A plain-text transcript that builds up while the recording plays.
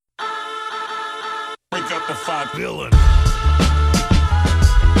amplified villain.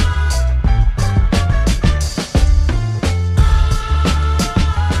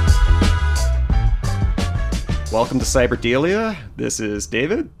 Welcome to Cyberdelia. This is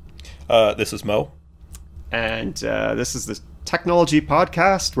David. This is Mo. And this is the technology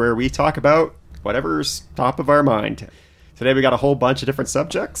podcast where we talk about whatever's top of our mind. Today we got a whole bunch of different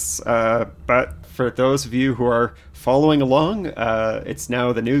subjects, but for those of you who are following along, it's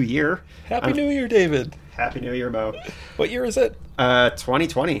now the new year. Happy New Year, David. Happy New Year, Mo. What year is it?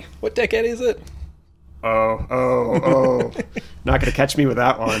 2020. What decade is it? Oh. Not going to catch me with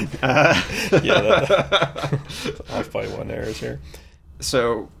that one. I've probably won errors here.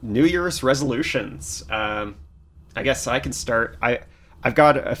 So, New Year's resolutions. I guess I can start. I've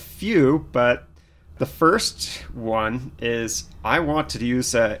got a few, but the first one is I want to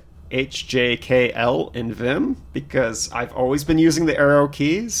use HJKL in Vim because I've always been using the arrow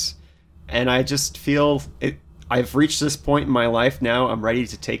keys, and I just feel I've reached this point in my life now. I'm ready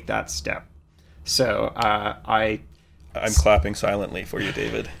to take that step. So I'm clapping silently for you,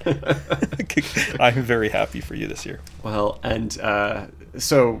 David. I'm very happy for you this year. Well, and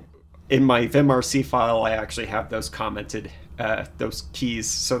so in my vimrc file, I actually have those commented, those keys,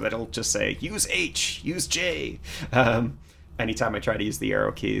 so that it'll just say, use H, use J, anytime I try to use the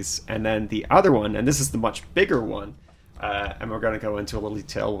arrow keys. And then the other one, and this is the much bigger one, and we're going to go into a little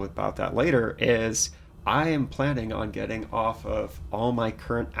detail about that later, is I am planning on getting off of all my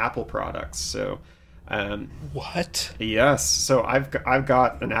current Apple products. So, what? Yes. So I've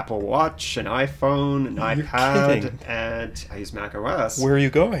got an Apple Watch, an iPhone, an iPad, and I use Mac OS. Where are you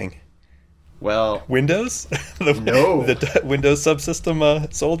going? Well, Windows? No. The Windows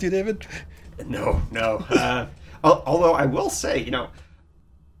subsystem sold you, David? No. Although I will say,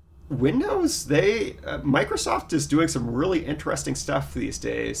 Windows, Microsoft is doing some really interesting stuff these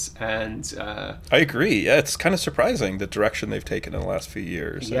days, and I agree. Yeah, it's kind of surprising the direction they've taken in the last few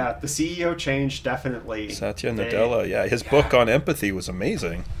years. Yeah, the CEO change definitely. Satya Nadella, his book on empathy was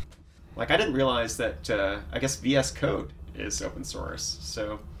amazing. Like, I didn't realize that. I guess VS Code is open source.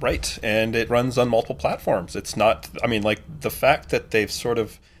 So right, and it runs on multiple platforms. It's not. I mean, like the fact that they've sort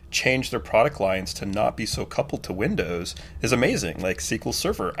of change their product lines to not be so coupled to Windows is amazing. Like SQL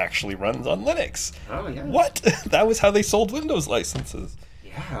Server actually runs on Linux. Oh yeah. What? That was how they sold Windows licenses.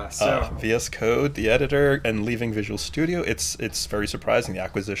 Yeah. So VS Code, the editor, and leaving Visual Studio, it's very surprising. The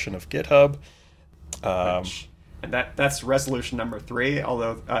acquisition of GitHub. And that's resolution number 3.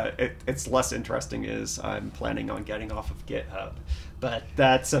 Although it's less interesting is I'm planning on getting off of GitHub, but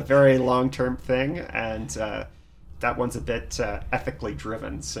that's a very long-term thing, and that one's a bit ethically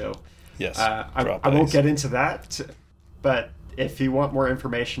driven, so yes, I won't get into that. But if you want more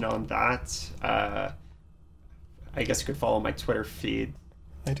information on that, I guess you could follow my Twitter feed.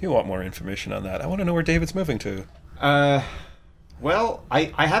 I do want more information on that. I want to know where David's moving to. Well,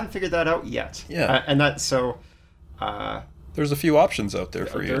 I haven't figured that out yet. Yeah, and that so. There's a few options out there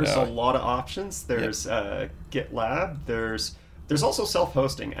for you now. There's a lot of options. There's GitLab. There's also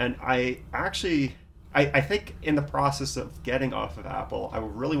self-hosting, and I think in the process of getting off of Apple, I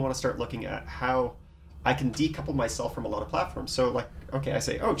really want to start looking at how I can decouple myself from a lot of platforms. So, like, okay, I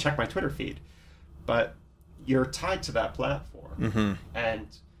say, check my Twitter feed, but you're tied to that platform. Mm-hmm. And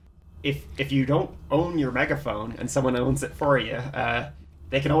if you don't own your megaphone and someone owns it for you,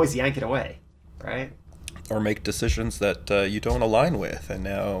 they can always yank it away, right? Or make decisions that you don't align with, and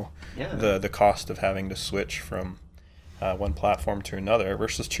now the cost of having to switch from one platform to another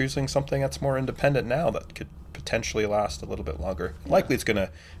versus choosing something that's more independent now that could potentially last a little bit longer. Yeah. Likely it's going to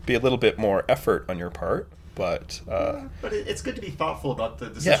be a little bit more effort on your part, but... but it's good to be thoughtful about the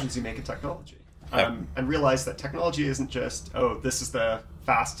decisions you make in technology. And realize that technology isn't just, this is the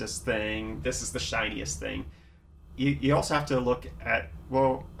fastest thing, this is the shiniest thing. You also have to look at,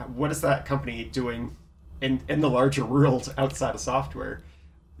 what is that company doing in the larger world outside of software?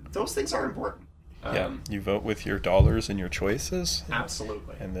 Those things are important. You vote with your dollars and your choices.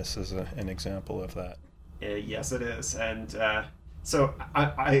 Absolutely. And this is an example of that. Yes, it is. And so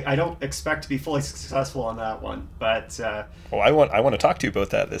I don't expect to be fully successful on that one, but... I want to talk to you about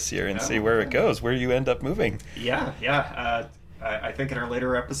that this year and see where it goes, where you end up moving. Yeah. I think in our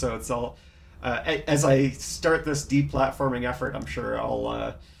later episodes, I'll as I start this deplatforming effort, I'm sure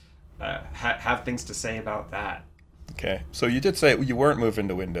I'll have things to say about that. Okay, so you did say you weren't moving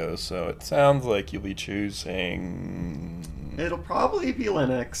to Windows, so it sounds like you'll be choosing... It'll probably be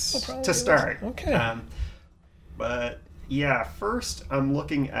Linux to start. Okay. But yeah, first I'm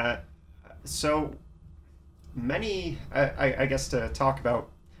looking at so many, I guess, to talk about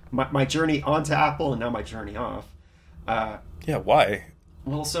my journey onto Apple and now my journey off. Why?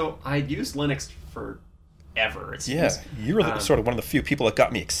 Well, so I'd used Linux for ever. You were sort of one of the few people that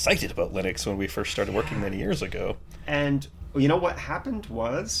got me excited about Linux when we first started working many years ago. And you know what happened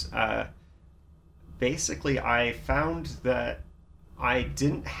was, basically I found that I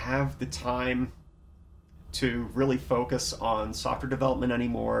didn't have the time to really focus on software development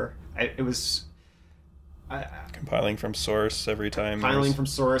anymore. It was... compiling from source every time. Compiling from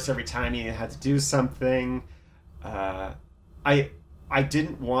source every time you had to do something. I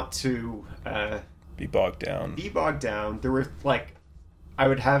didn't want to... be bogged down. There were, like... I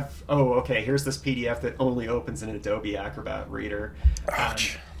would have... Oh, okay, here's this PDF that only opens in an Adobe Acrobat Reader.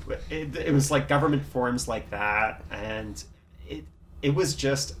 Ouch. It was like government forms like that, and it was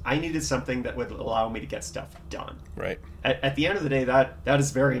just... I needed something that would allow me to get stuff done. Right. At the end of the day, that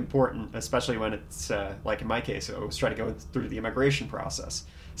is very important, especially when it's, like in my case, I was trying to go through the immigration process.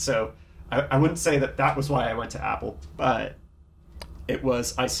 So I wouldn't say that was why I went to Apple, but it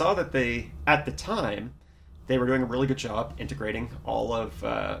was... I saw that at the time, they were doing a really good job integrating all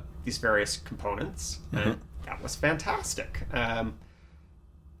of these various components, and that was fantastic.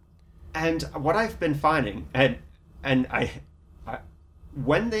 And what I've been finding, and I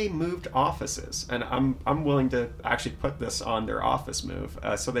when they moved offices, and I'm willing to actually put this on their office move.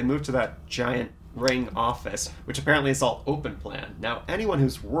 So they moved to that giant ring office, which apparently is all open plan. Now, anyone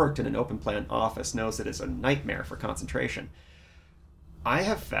who's worked in an open plan office knows it is a nightmare for concentration. I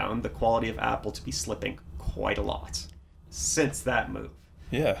have found the quality of Apple to be slipping quite a lot since that move.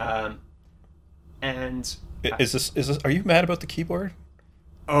 Yeah. And is this? Are you mad about the keyboard?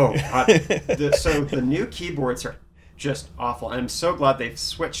 Oh, so the new keyboards are just awful. I'm so glad they've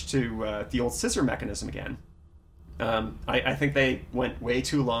switched to the old scissor mechanism again. I think they went way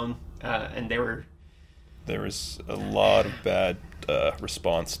too long, and there was a lot of bad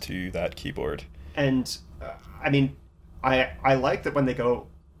response to that keyboard. And I mean, I like that when they go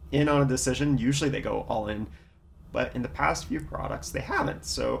in on a decision, usually they go all in, but in the past few products they haven't.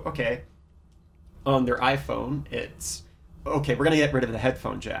 So okay, on their iPhone it's okay, we're gonna get rid of the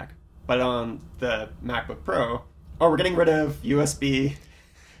headphone jack, but on the MacBook Pro, we're getting rid of USB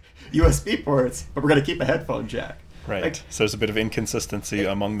ports, but we're going to keep a headphone jack. Right. Like, so there's a bit of inconsistency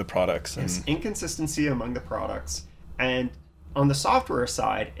among the products. There's inconsistency among the products. And on the software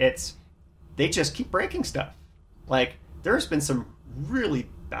side, they just keep breaking stuff. Like, there's been some really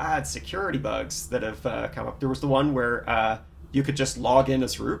bad security bugs that have come up. There was the one where you could just log in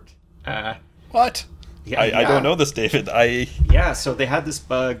as root. What? Yeah, I don't know this, David. Yeah, so they had this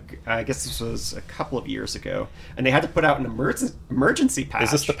bug, I guess this was a couple of years ago, and they had to put out an emergency patch.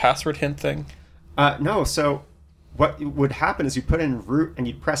 Is this the password hint thing? No, so what would happen is you put in root and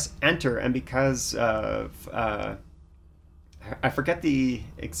you'd press enter, and because of... I forget the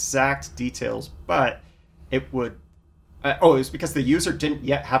exact details, but it would... it was because the user didn't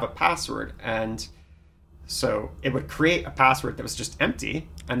yet have a password, and... So it would create a password that was just empty,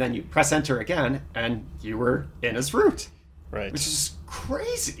 and then you press enter again, and you were in as root. Right. Which is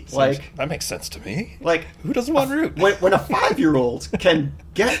crazy. That makes sense to me. Like, who doesn't want root? When a 5-year-old can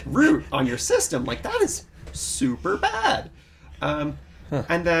get root on your system, like, that is super bad. And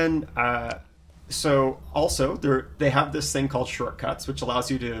then, so also they have this thing called Shortcuts, which allows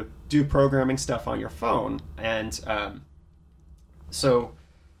you to do programming stuff on your phone. And so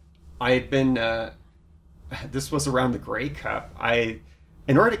I had been... this was around the Grey Cup.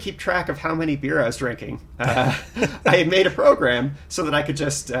 In order to keep track of how many beer I was drinking, I had made a program so that I could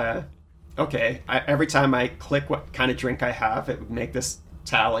just, every time I click what kind of drink I have, it would make this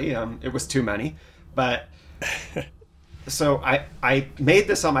tally. It was too many. But, so I made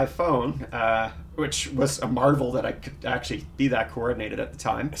this on my phone, which was a marvel that I could actually be that coordinated at the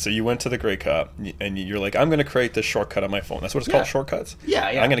time. So you went to the Grey Cup, and you're like, I'm going to create this shortcut on my phone. That's what it's called, Shortcuts? Yeah.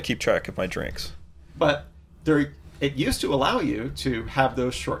 I'm going to keep track of my drinks. But... it used to allow you to have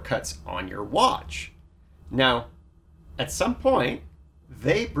those shortcuts on your watch. Now, at some point,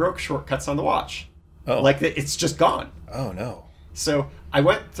 they broke shortcuts on the watch. Oh. Like, it's just gone. Oh, no. So I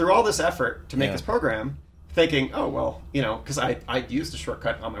went through all this effort to make this program, thinking, because I used a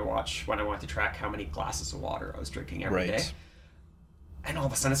shortcut on my watch when I wanted to track how many glasses of water I was drinking every day. And all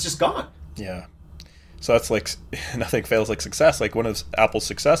of a sudden, it's just gone. Yeah. So that's like, nothing fails like success. Like, one of Apple's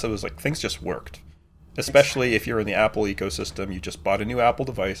success, it was like, things just worked. Especially if you're in the Apple ecosystem, you just bought a new Apple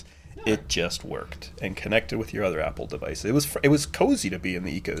device, it just worked and connected with your other Apple device. It was cozy to be in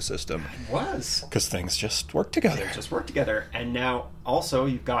the ecosystem. It was. Because things just work together. They just work together. And now, also,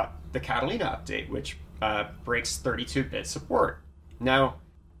 you've got the Catalina update, which breaks 32-bit support. Now,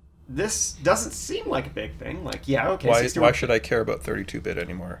 this doesn't seem like a big thing. Like, why should I care about 32-bit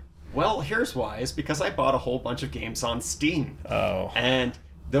anymore? Well, here's why. It's because I bought a whole bunch of games on Steam. Oh. And...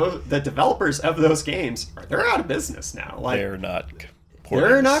 the developers of those games they're out of business now. Like they're not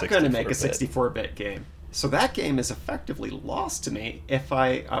going to make a 64-bit game. So that game is effectively lost to me if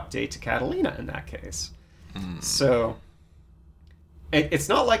I update to Catalina in that case. So it's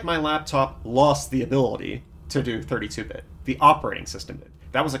not like my laptop lost the ability to do 32-bit. The operating system did.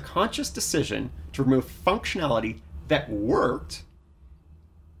 That was a conscious decision to remove functionality that worked.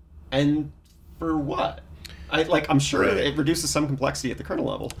 And for what? I'm sure it reduces some complexity at the kernel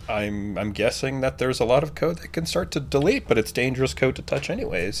level. I'm guessing that there's a lot of code that can start to delete, but it's dangerous code to touch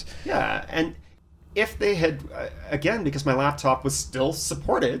anyways. Yeah, and if they had, again, because my laptop was still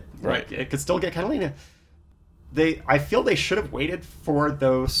supported, right, it could still get Catalina, I feel they should have waited for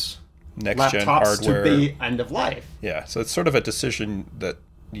those next-gen laptops hardware to be end of life. Yeah, so it's sort of a decision that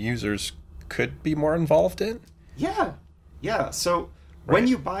users could be more involved in. Yeah. So when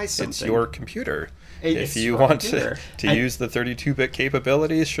you buy something... It's your computer. If you want to use the 32-bit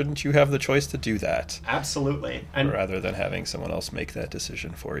capabilities, shouldn't you have the choice to do that? Absolutely. Rather than having someone else make that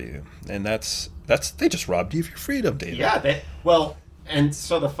decision for you. And that's they just robbed you of your freedom, David. Yeah, and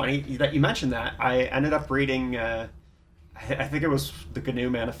so the funny that you mentioned that, I ended up reading, I think it was the GNU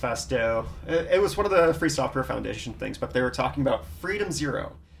Manifesto. It was one of the Free Software Foundation things, but they were talking about Freedom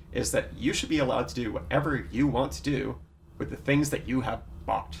Zero, is that you should be allowed to do whatever you want to do with the things that you have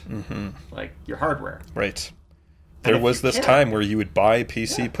bought, like your hardware. Right. There was this time where you would buy a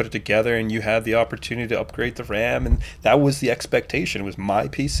PC, put it together, and you had the opportunity to upgrade the RAM, and that was the expectation. It was my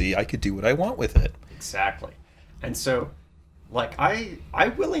PC. I could do what I want with it. Exactly. And so, I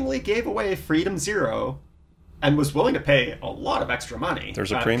willingly gave away Freedom Zero and was willing to pay a lot of extra money.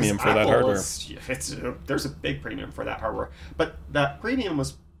 There's a premium for that hardware. There's a big premium for that hardware. But that premium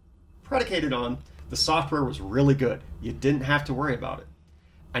was predicated on the software was really good. You didn't have to worry about it.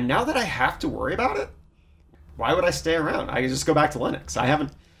 And now that I have to worry about it, why would I stay around? I can just go back to Linux. I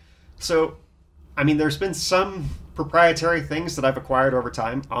haven't... So, there's been some proprietary things that I've acquired over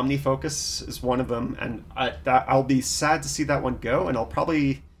time. OmniFocus is one of them, and I'll be sad to see that one go, and I'll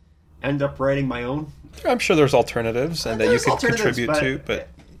probably end up writing my own. I'm sure there's alternatives and that you could contribute to, but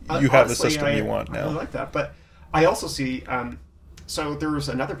you have the system you want now. I like that, but I also see... So there was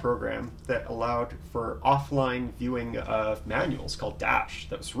another program that allowed for offline viewing of manuals called Dash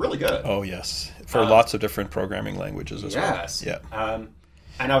that was really good. Oh, yes. For lots of different programming languages as well. Yes. Yeah.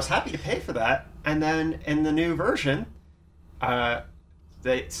 And I was happy to pay for that. And then in the new version,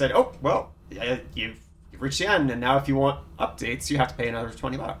 they said, oh, well, you've reached the end, and now if you want updates, you have to pay another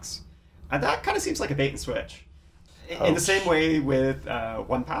 $20. And that kind of seems like a bait and switch. In the same way with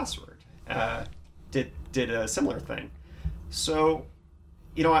 1Password did a similar thing. So,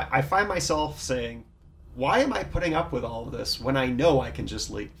 I find myself saying, why am I putting up with all of this when I know I can just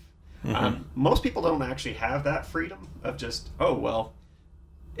leave? Most people don't actually have that freedom of just, oh, well,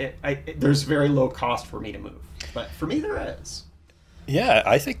 there's very low cost for me to move. But for me, there is. Yeah,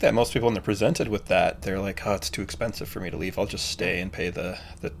 I think that most people, when they're presented with that, they're like, oh, it's too expensive for me to leave. I'll just stay and pay the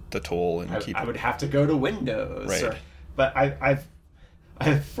toll and keep it. I would have to go to Windows. Right. But I've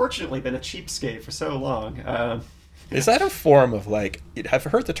fortunately been a cheapskate for so long. Is that a form of have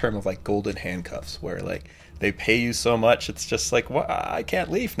you heard the term of golden handcuffs, where they pay you so much, it's just well, I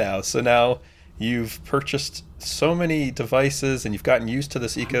can't leave now. So now you've purchased so many devices and you've gotten used to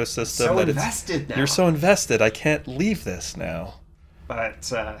this ecosystem now. You're so invested, I can't leave this now.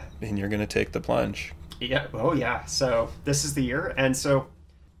 But and you're going to take the plunge. Yeah. Oh yeah. So this is the year, and so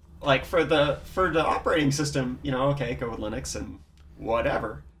for the operating system, okay, go with Linux and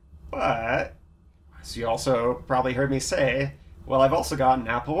whatever, but. So you also probably heard me say, well, I've also got an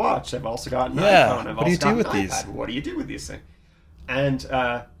Apple Watch. I've also got an iPhone. I've what do you do with iPad. these? What do you do with these things? And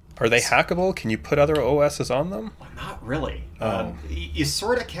are they hackable? Can you put other OSs on them? Well, not really. Oh. You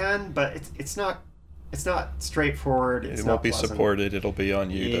sort of can, but it's not straightforward. It won't be supported. It'll be on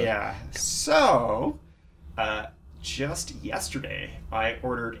you. Yeah. So, just yesterday, I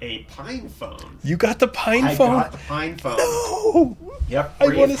ordered a Pine phone. You got the Pine phone? I got the Pine phone. No! Yep,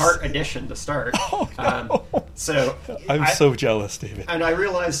 free part edition to start. Oh, no. So I'm so jealous, David. And I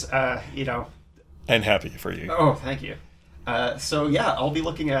realize, And happy for you. Oh, thank you. So yeah, I'll be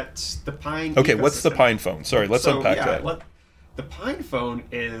looking at the Pine. Okay, ecosystem. What's the Pine phone? Sorry, let's unpack that. The Pine phone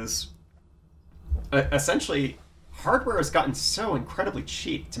is essentially hardware has gotten so incredibly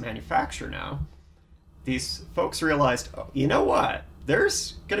cheap to manufacture now. These folks realized, oh, you know what?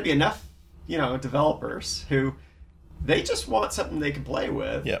 There's going to be enough, developers who they just want something they can play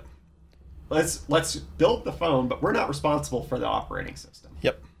with. Yep. Let's build the phone, but we're not responsible for the operating system.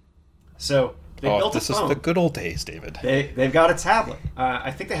 Yep. So they built a phone. This is the good old days, David. They've got a tablet.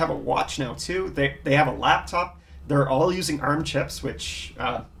 I think they have a watch now too. They have a laptop. They're all using ARM chips, which,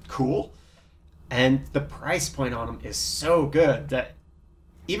 cool. And the price point on them is so good that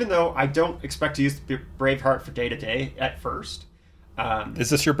even though I don't expect to use Braveheart for day-to-day at first... is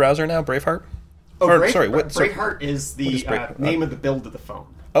this your browser now, Braveheart? Oh, Braveheart is the name of the build of the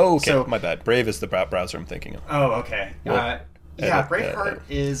phone. Oh, okay. So, my bad. Brave is the browser I'm thinking of. Oh, okay. Braveheart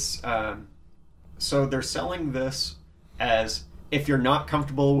is... so they're selling this as if you're not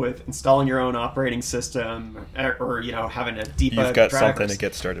comfortable with installing your own operating system or having a debug you've got something to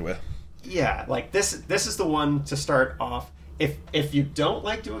get started with. Yeah, like this is the one to start off. If you don't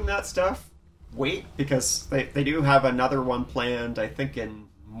like doing that stuff, wait, because they do have another one planned, I think in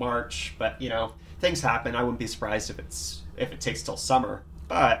March, but things happen. I wouldn't be surprised if it takes till summer.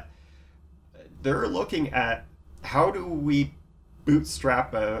 But they're looking at how do we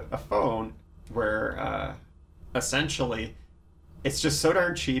bootstrap a phone where essentially it's just so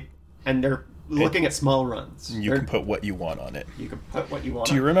darn cheap, and they're looking at small runs. You can put what you want on it. You can put what you want.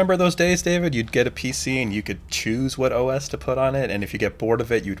 Do you remember those days, David? You'd get a PC and you could choose what OS to put on it, and if you get bored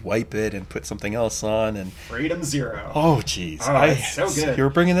of it, you'd wipe it and put something else on. And Freedom Zero. Oh, jeez. It's so good. You're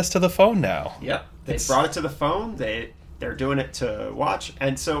bringing this to the phone now. Yep. They brought it to the phone. They're doing it to watch.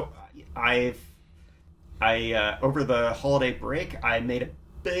 And so I over the holiday break, I made a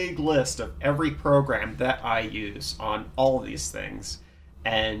big list of every program that I use on all of these things.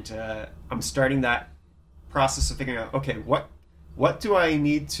 And I'm starting that process of figuring out, okay, what do I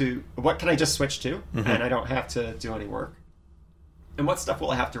need to, what can I just switch to, and I don't have to do any work, and what stuff will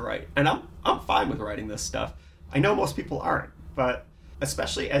I have to write? And I'm fine with writing this stuff. I know most people aren't, but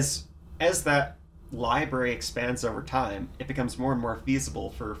especially as that library expands over time, it becomes more and more feasible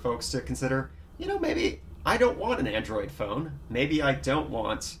for folks to consider, maybe I don't want an Android phone. Maybe I don't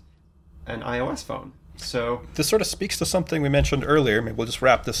want an iOS phone. So this sort of speaks to something we mentioned earlier. Maybe we'll just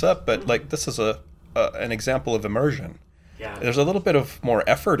wrap this up, but this is an example of immersion. Yeah. There's a little bit of more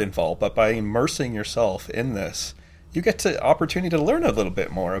effort involved, but by immersing yourself in this, you get the opportunity to learn a little bit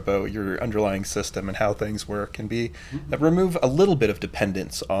more about your underlying system and how things work, and remove a little bit of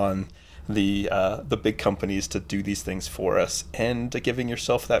dependence on the big companies to do these things for us, and giving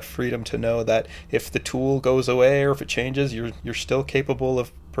yourself that freedom to know that if the tool goes away or if it changes, you're still capable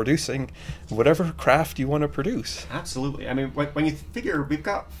of producing whatever craft you want to produce. Absolutely. I mean, when you figure we've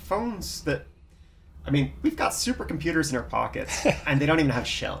got phones that, we've got supercomputers in our pockets, and they don't even have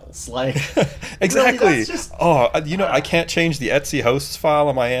shells. Like, exactly. Really, just, I can't change the Etsy hosts file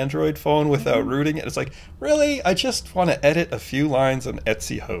on my Android phone without rooting it. It's like, really? I just want to edit a few lines on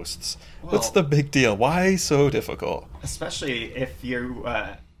Etsy hosts. What's the big deal? Why so difficult? Especially if you...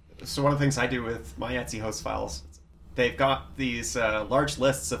 so one of the things I do with my Etsy host files, they've got these large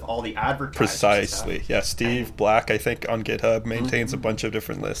lists of all the advertisers. Precisely. Yeah, Steve Black, I think, on GitHub maintains a bunch of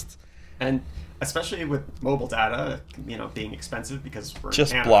different lists. And especially with mobile data, being expensive because we're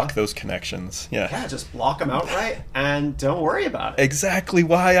just in Canada, block those connections. Yeah, just block them outright and don't worry about it. Exactly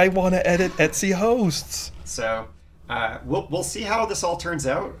why I want to edit Etsy hosts. So we'll see how this all turns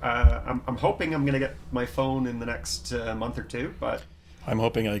out. I'm hoping I'm going to get my phone in the next month or two, but I'm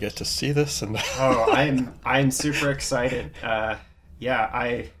hoping I get to see this. And I'm super excited. Can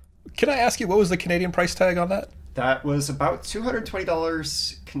I ask you, what was the Canadian price tag on that? That was about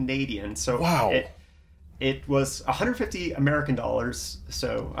 $220 Canadian. So wow. It was 150 American dollars.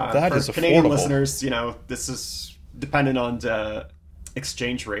 So that is Canadian affordable. Listeners, this is dependent on the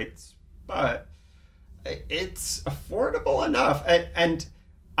exchange rates, but it's affordable enough. And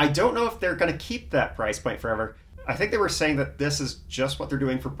I don't know if they're going to keep that price point forever. I think they were saying that this is just what they're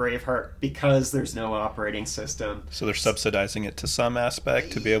doing for Braveheart because there's no operating system. So they're subsidizing it to some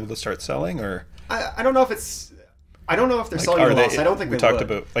aspect to be able to start selling, or I don't know if it's. I don't know if they're selling it else. I don't think we talked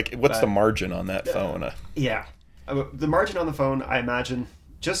about what's the margin on that phone? Yeah, the margin on the phone, I imagine,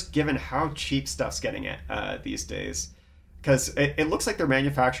 just given how cheap stuff's getting at these days, because it looks like they're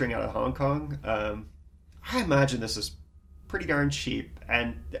manufacturing out of Hong Kong. I imagine this is pretty darn cheap,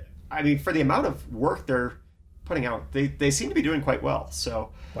 and for the amount of work they're putting out, they seem to be doing quite well.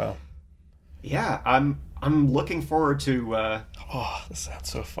 So wow, yeah, I'm looking forward to. This sounds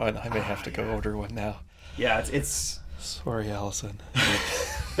so fun. I may have to go order one now. Yeah, it's. Sorry, Allison.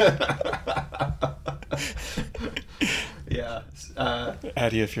 Yeah.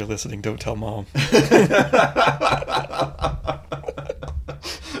 Addie, if you're listening, don't tell Mom.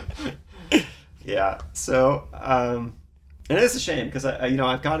 Yeah. So, and it's a shame because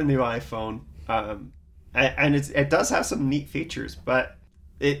I've got a new iPhone, and it does have some neat features, but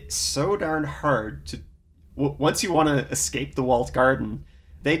it's so darn hard to. Once you want to escape the walled garden,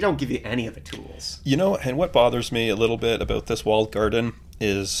 they don't give you any of the tools. And what bothers me a little bit about this walled garden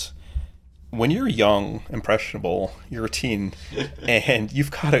is when you're young, impressionable, you're a teen, and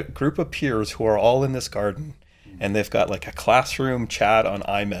you've got a group of peers who are all in this garden, and they've got like a classroom chat on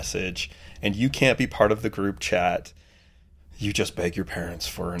iMessage, and you can't be part of the group chat, you just beg your parents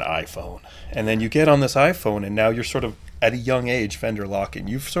for an iPhone. And then you get on this iPhone, and now you're sort of at a young age vendor locking.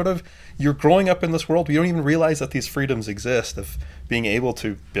 You're growing up in this world. You don't even realize that these freedoms exist of being able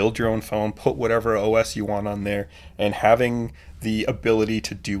to build your own phone, put whatever OS you want on there, and having the ability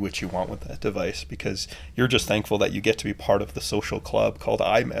to do what you want with that device, because you're just thankful that you get to be part of the social club called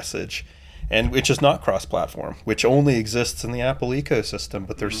iMessage, and which is not cross-platform, which only exists in the Apple ecosystem,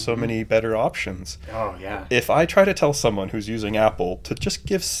 but there's so many better options. Oh, yeah. If I try to tell someone who's using Apple to just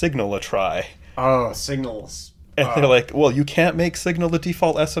give Signal a try... Oh, Signal's... And they're like, well, you can't make Signal the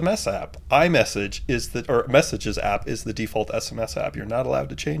default SMS app. iMessage Messages app is the default SMS app. You're not allowed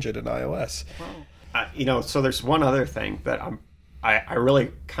to change it in iOS. So there's one other thing that I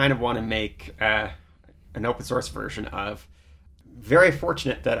really kind of want to make an open source version of. Very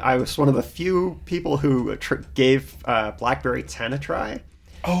fortunate that I was one of the few people who gave BlackBerry 10 a try.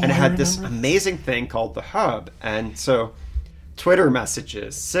 And it had this amazing thing called the Hub. And so Twitter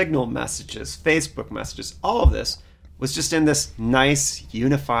messages, Signal messages, Facebook messages, all of this was just in this nice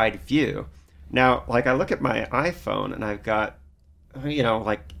unified view. Now, like, I look at my iPhone and I've got,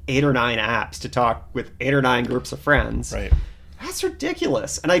 like 8 or 9 apps to talk with 8 or 9 groups of friends. Right. That's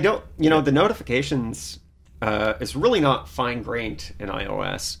ridiculous. And I don't, the notifications is really not fine-grained in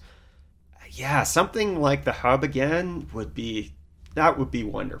iOS. Yeah, something like the Hub again would be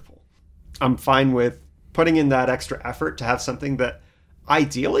wonderful. I'm fine with putting in that extra effort to have something that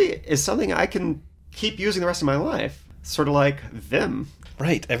ideally is something I can keep using the rest of my life. Sort of like Vim.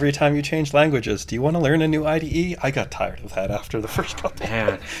 Right. Every time you change languages, do you want to learn a new IDE? I got tired of that after the first couple.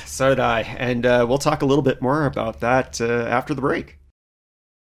 Man, so did I. And we'll talk a little bit more about that after the break.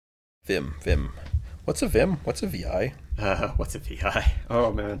 Vim. What's a Vim? What's a VI? What's a VI?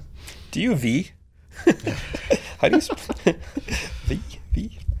 Oh, man. Do you V? How do you spell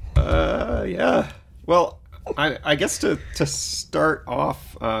V? Yeah. Well, I guess to start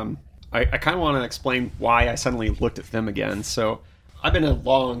off, I kind of want to explain why I suddenly looked at Vim again. So I've been a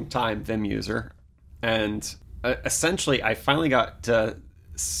long time Vim user, and essentially I finally got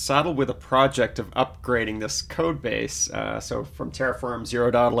saddled with a project of upgrading this code base. So from Terraform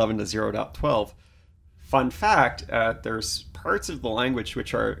 0.11 to 0.12. Fun fact, there's parts of the language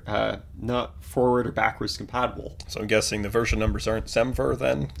which are not forward or backwards compatible. So I'm guessing the version numbers aren't Semver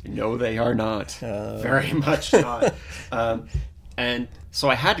then? No, they are not. Very much not. And so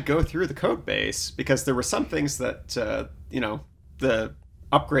I had to go through the code base because there were some things that, the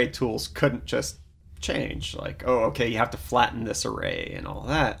upgrade tools couldn't just change. Like, oh, okay, you have to flatten this array and all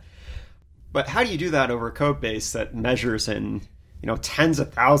that. But how do you do that over a code base that measures in, tens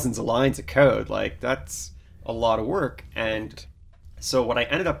of thousands of lines of code? Like, that's a lot of work. And so what I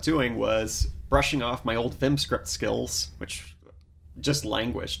ended up doing was brushing off my old Vim script skills, which just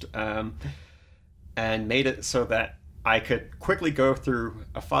languished, and made it so that I could quickly go through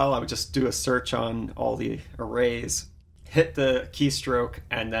a file. I would just do a search on all the arrays, hit the keystroke,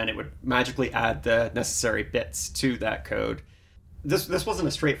 and then it would magically add the necessary bits to that code. This wasn't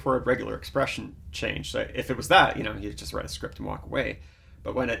a straightforward regular expression change. So if it was that, you just write a script and walk away.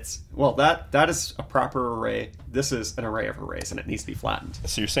 But when it's, that is a proper array. This is an array of arrays, and it needs to be flattened.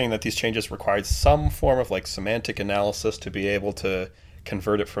 So you're saying that these changes required some form of semantic analysis to be able to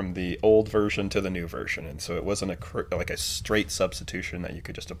convert it from the old version to the new version, and so it wasn't a straight substitution that you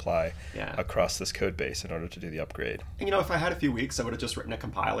could just apply across this code base in order to do the upgrade. And if I had a few weeks, I would have just written a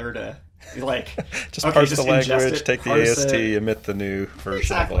compiler to just parse the language, take the AST, emit the new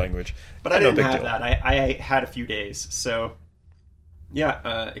version of the language. But I didn't have that. I had a few days, so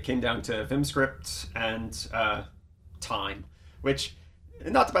it came down to Vim script and time, which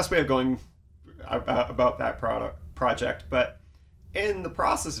not the best way of going about that project, but in the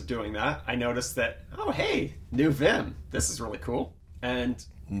process of doing that, I noticed that, oh, hey, new Vim. This is really cool. And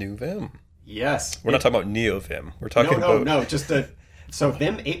new Vim. Yes. We're not talking about Neo Vim. We're talking about... No, just so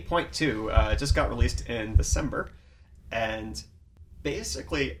Vim 8.2 just got released in December. And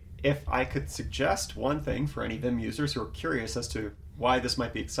basically, if I could suggest one thing for any Vim users who are curious as to why this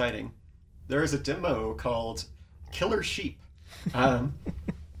might be exciting, there is a demo called Killer Sheep.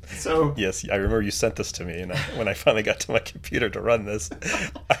 So yes, I remember you sent this to me, and when I finally got to my computer to run this,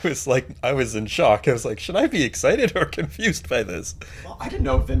 I was in shock. I was like, should I be excited or confused by this? Well, I didn't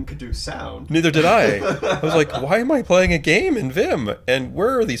know Vim could do sound. Neither did I. I was like, why am I playing a game in Vim? And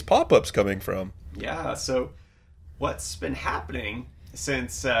where are these pop-ups coming from? Yeah, so what's been happening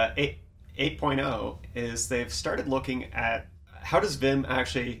since 8.0 is they've started looking at how does Vim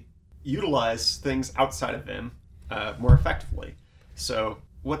actually utilize things outside of Vim more effectively. So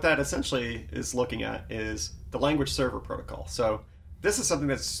what that essentially is looking at is the language server protocol. So this is something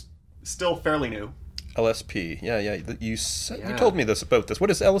that's still fairly new. LSP, yeah. You told me about this. What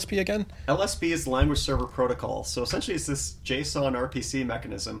is LSP again? LSP is the language server protocol. So essentially it's this JSON RPC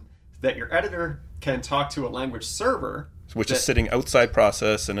mechanism that your editor can talk to a language server. Which is sitting outside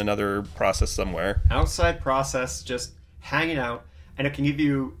process in another process somewhere. Outside process, just hanging out. And it can give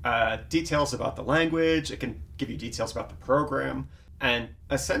you details about the language. It can give you details about the program. And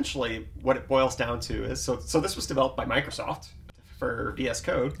essentially what it boils down to is, so this was developed by Microsoft for VS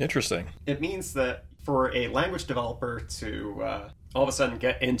Code. Interesting. It means that for a language developer to all of a sudden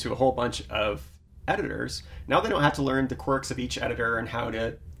get into a whole bunch of editors, now they don't have to learn the quirks of each editor and how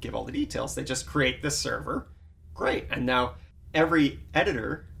to give all the details. They just create this server. Great. And now every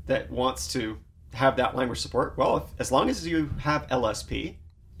editor that wants to have that language support, well, as long as you have LSP,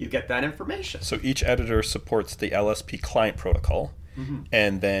 you get that information. So each editor supports the LSP client protocol,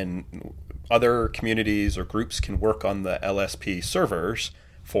 and then other communities or groups can work on the LSP servers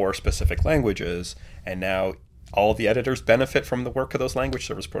for specific languages, and now all the editors benefit from the work of those language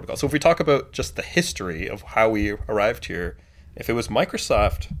service protocols. So if we talk about just the history of how we arrived here, if it was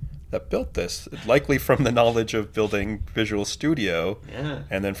Microsoft that built this, likely from the knowledge of building Visual Studio. Yeah.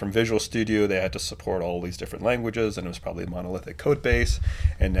 And then from Visual Studio, they had to support all these different languages, and it was probably a monolithic code base.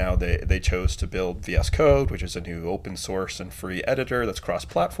 And now they chose to build VS Code, which is a new open source and free editor that's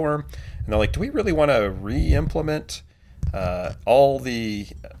cross-platform. And they're like, do we really want to re-implement all the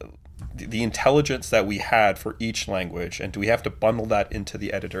intelligence that we had for each language? And do we have to bundle that into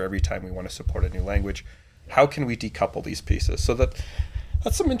the editor every time we want to support a new language? How can we decouple these pieces? So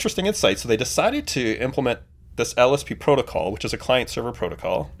that's some interesting insight. So they decided to implement this LSP protocol, which is a client-server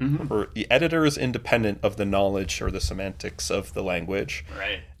protocol, where the editor is independent of the knowledge or the semantics of the language.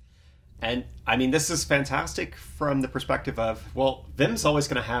 Right. And, I mean, this is fantastic from the perspective of, well, Vim's always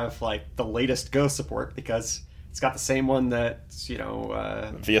going to have, like, the latest Go support because it's got the same one that,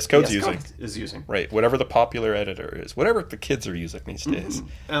 VS Code's is using. Right. Whatever the popular editor is. Whatever the kids are using these days.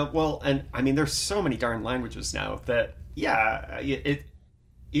 Well, and, I mean, there's so many darn languages now that,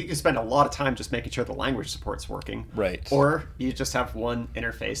 you can spend a lot of time just making sure the language support's working. Right. Or you just have one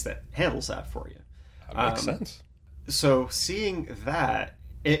interface that handles that for you. That makes sense. So seeing that,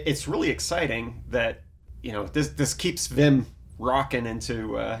 it's really exciting that, this keeps Vim rocking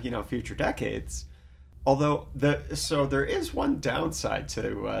into, future decades. Although, there is one downside to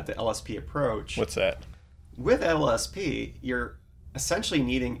the LSP approach. What's that? With LSP, you're essentially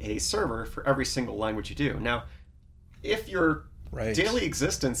needing a server for every single language you do. Now, if you're daily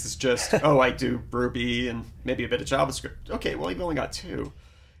existence is just, I do Ruby and maybe a bit of JavaScript. Okay, well, you've only got two.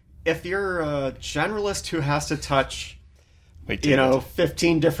 If you're a generalist who has to touch,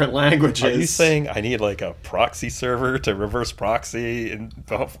 15 different languages. Are you saying I need like a proxy server to reverse proxy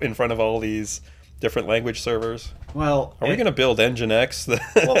in front of all these different language servers? Well, are we going to build Nginx,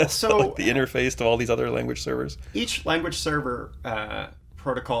 the interface to all these other language servers? Each language server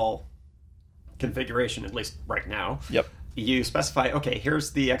protocol configuration, at least right now. Yep. You specify, okay,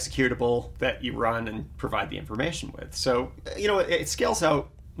 here's the executable that you run and provide the information with. So, it scales out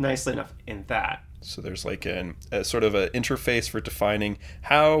nicely enough in that. So there's like a sort of an interface for defining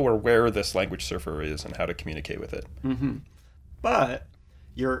how or where this language server is and how to communicate with it. Mm-hmm. But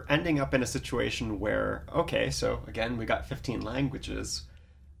you're ending up in a situation where, okay, so again, we got 15 languages.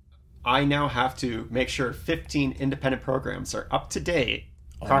 I now have to make sure 15 independent programs are up to date,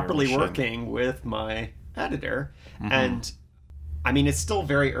 properly working with my editor. And I mean, it's still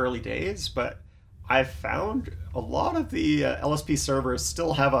very early days, but I've found a lot of the LSP servers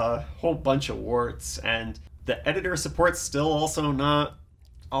still have a whole bunch of warts, and the editor support's still also not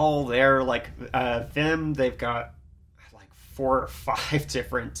all there. Like Vim, they've got like 4 or 5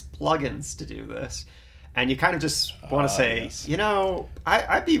 different plugins to do this. And you kind of just want to say, yes.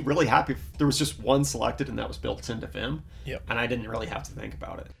 I'd be really happy if there was just one selected and that was built into Vim. Yep. And I didn't really have to think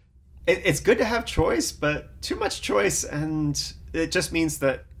about it. It's good to have choice, but too much choice, and it just means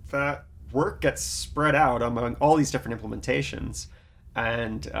that work gets spread out among all these different implementations,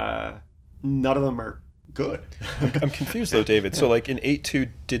 and none of them are good. I'm confused though, David. So like in 8.2,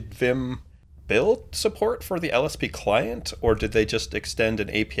 did Vim build support for the LSP client, or did they just extend an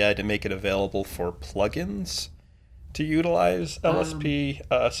API to make it available for plugins to utilize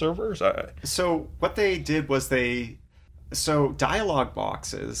LSP servers? So what they did was dialog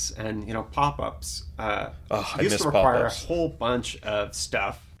boxes and pop-ups used to require pop-ups. A whole bunch of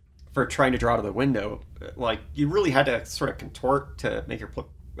stuff for trying to draw to the window. Like you really had to sort of contort to make your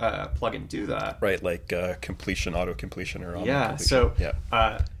plugin do that. Right, like completion, auto completion, or auto completion. So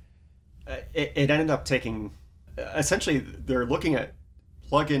it ended up taking, essentially, they're looking at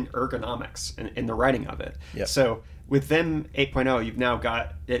plugin ergonomics in the writing of it. Yep. So with Vim 8.0, you've now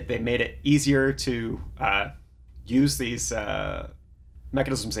got it, they made it easier to use these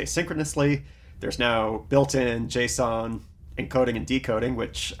mechanisms asynchronously. There's now built-in JSON encoding and decoding,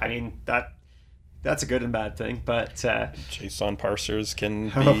 which, I mean, that's a good and bad thing, but JSON parsers can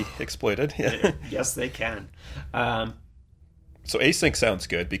be exploited. Yeah. Yes, they can. So async sounds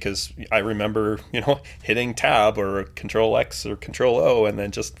good, because I remember, hitting tab or Control X or Control O and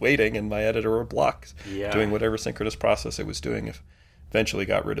then just waiting, and my editor would block doing whatever synchronous process it was doing. Eventually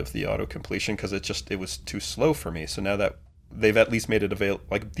got rid of the auto completion because it was too slow for me. So now that they've at least made it available,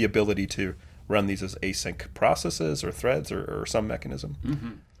 like the ability to run these as async processes or threads or some mechanism.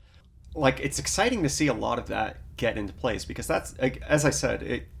 Mm-hmm. Like, it's exciting to see a lot of that get into place, because that's, as I said,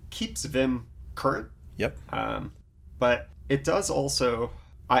 it keeps Vim current. Yep. But it does also,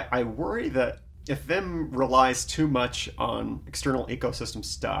 I worry that if Vim relies too much on external ecosystem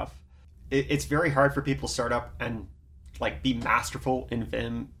stuff, it's very hard for people to start up and like be masterful in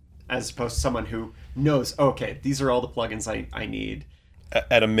Vim, as opposed to someone who knows, okay, these are all the plugins I need.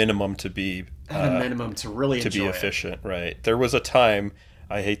 At a minimum to be... At a minimum to really enjoy be efficient, right. There was a time,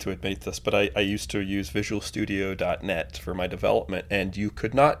 I hate to admit this, but I used to use VisualStudio.net for my development, and you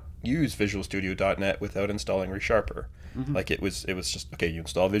could not use VisualStudio.net without installing ReSharper. Mm-hmm. Like, it was just, okay, you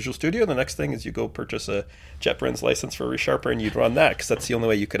install Visual Studio, the next thing is you go purchase a JetBrains license for ReSharper, and you'd run that, because that's the only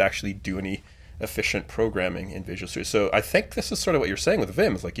way you could actually do any efficient programming in Visual Studio. So I think this is sort of what you're saying with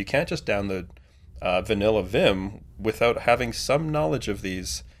Vim. Is like, you can't just download vanilla Vim without having some knowledge of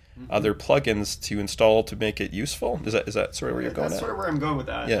these other plugins to install to make it useful. Is that sort of where you're going? That's sort of where I'm going with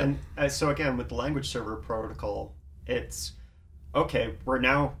that. Yeah. And so again, with the language server protocol, it's okay. We're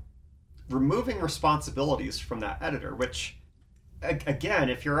now removing responsibilities from that editor, which again,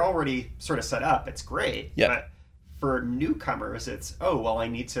 if you're already sort of set up, it's great. Yeah. But for newcomers, it's, I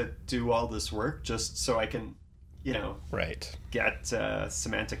need to do all this work just so I can, right, get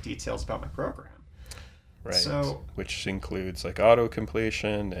semantic details about my program. Right. So, which includes like auto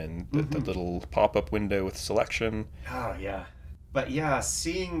completion and the little pop-up window with selection. Oh yeah, but yeah,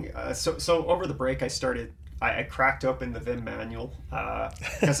 seeing so over the break, I cracked open the Vim manual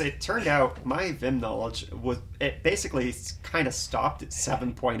because it turned out my Vim knowledge it basically kind of stopped at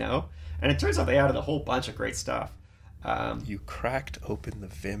 7.0, and it turns out they added a whole bunch of great stuff. You cracked open the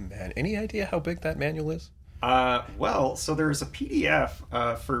Vim man. Any idea how big that manual is? Well, so there's a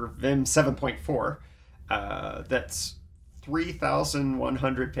PDF for Vim 7.4 that's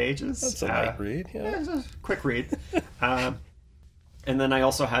 3,100 pages. That's a light read. Yeah, it's a quick read. And then I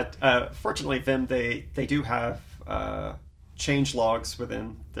also had, fortunately, Vim, they do have change logs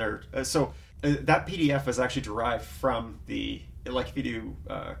within their... that PDF is actually derived from the... Like, if you do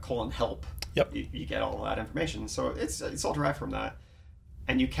 :help, yep, you get all that information. So it's all derived from that.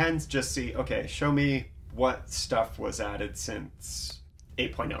 And you can just see, okay, show me what stuff was added since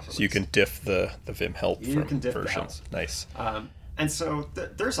 8.0 release. So you can diff the Vim help you from versions. Nice. And so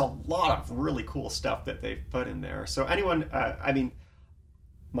there's a lot of really cool stuff that they've put in there. So anyone, I mean...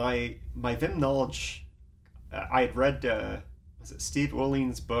 My Vim knowledge, I had read was it Steve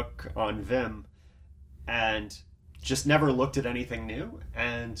Wolling's book on Vim, and just never looked at anything new.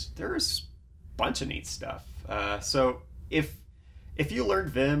 And there's a bunch of neat stuff. So if you learned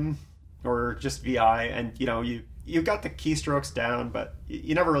Vim or just VI, and you got the keystrokes down, but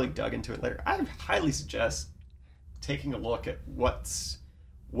you never really dug into it later, I highly suggest taking a look at what's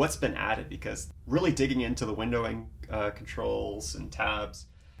been added, because really digging into the windowing controls and tabs.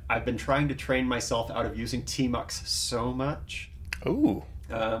 I've been trying to train myself out of using tmux so much. Ooh.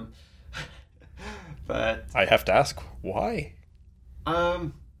 But I have to ask, why?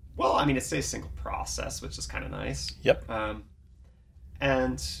 Well, I mean, it stays single process, which is kind of nice. Yep.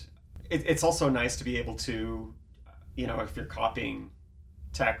 And it's also nice to be able to, if you're copying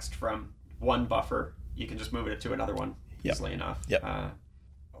text from one buffer, you can just move it to another one easily enough. Yep.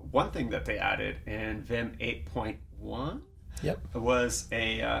 One thing that they added in Vim 8.1 Yep. was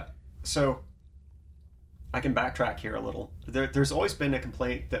so I can backtrack here a little. There's always been a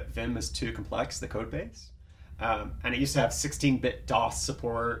complaint that Vim is too complex, the code base, and it used to have 16-bit DOS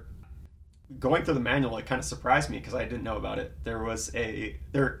support. Going through the manual, it kind of surprised me because I didn't know about it.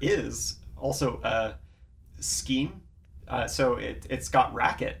 There is also a scheme, so it's got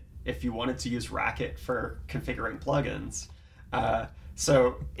Racket if you wanted to use Racket for configuring plugins.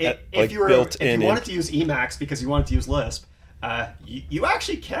 So if you wanted to use Emacs because you wanted to use Lisp, you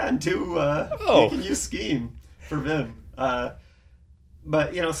actually can do. You can use Scheme for Vim, but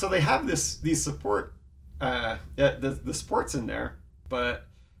so they have these support, the supports in there, but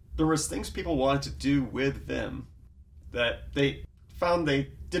there was things people wanted to do with Vim that they found they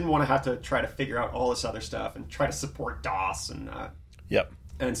didn't want to have to try to figure out all this other stuff and try to support DOS and Yep.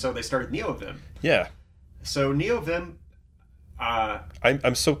 And so they started NeoVim. Yeah. So NeoVim.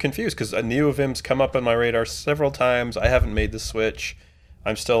 I'm so confused because NeoVim's come up on my radar several times. I haven't made the switch.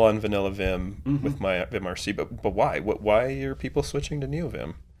 I'm still on vanilla Vim with my VimRC, but why? Why are people switching to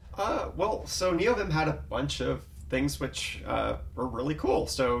NeoVim? Well, so NeoVim had a bunch of things which were really cool.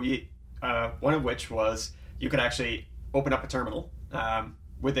 So one of which was you could actually open up a terminal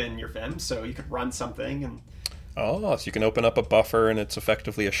within your Vim, so you could run something and. Oh, so you can open up a buffer and it's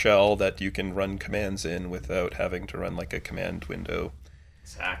effectively a shell that you can run commands in without having to run like a command window.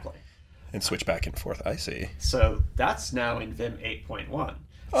 Exactly. And switch back and forth. I see. So that's now in Vim 8.1.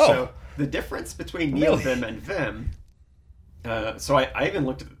 Oh. So the difference between NeoVim and Vim, so I even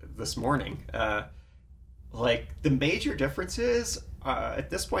looked at it this morning, like the major difference is at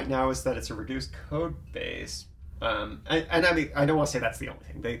this point now is that it's a reduced code base. And I mean, I don't want to say that's the only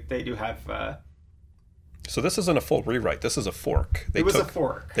thing. They do have... So this isn't a full rewrite. This is a fork. It was a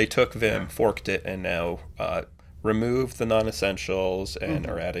fork. They took Vim, forked it, and now removed the non-essentials and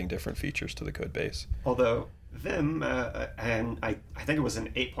are adding different features to the code base. Although Vim, and I think it was in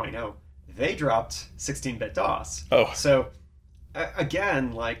 8.0, they dropped 16-bit DOS. Oh. So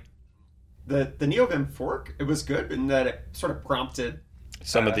again, like the NeoVim fork, it was good in that it sort of prompted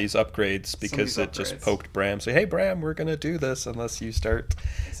some of these upgrades because it just poked Bram. Say, hey, Bram, we're going to do this unless you start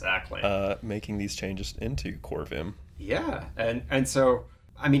making these changes into core Vim. Yeah. And so,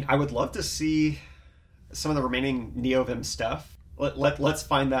 I mean, I would love to see some of the remaining NeoVim stuff. Let's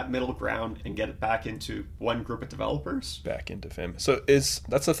find that middle ground and get it back into one group of developers. Back into Vim. So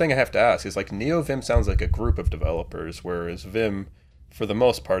that's the thing I have to ask is like NeoVim sounds like a group of developers, whereas Vim, for the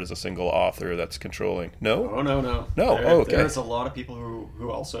most part, is a single author that's controlling. No? Oh, no. Okay. There's a lot of people who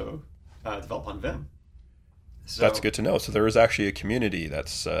also develop on Vim. So, that's good to know. So there is actually a community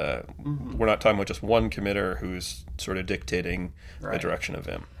that's... We're not talking about just one committer who's sort of dictating the direction of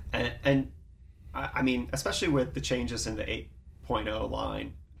Vim. And I mean, especially with the changes in the 8.0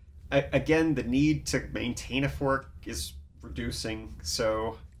 line, again, the need to maintain a fork is reducing.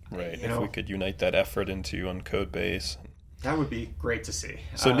 So... Right. If we could unite that effort into one code base... That would be great to see.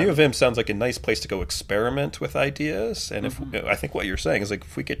 So NeoVim sounds like a nice place to go experiment with ideas. And I think what you're saying is like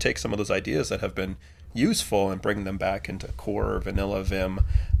if we could take some of those ideas that have been useful and bring them back into core vanilla Vim,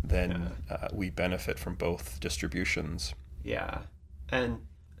 then we benefit from both distributions. Yeah. And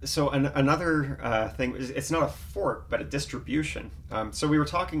so another thing, it's not a fork, but a distribution. So we were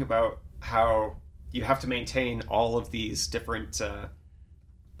talking about how you have to maintain all of these different...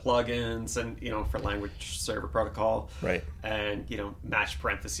 plugins and for language server protocol, right? And match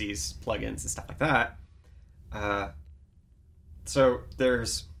parentheses plugins and stuff like that. So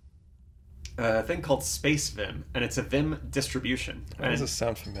there's a thing called Space Vim, and it's a Vim distribution. Why does this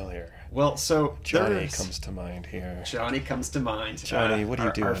sound familiar? Well, so Johnny comes to mind here. Johnny comes to mind. Johnny, what are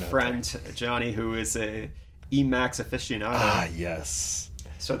you doing? Our friend Johnny, who is a Emacs aficionado. Ah, yes.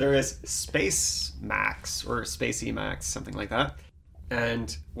 So there is Space Max or Space Emacs, something like that.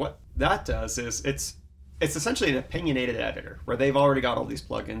 And what that does is it's essentially an opinionated editor where they've already got all these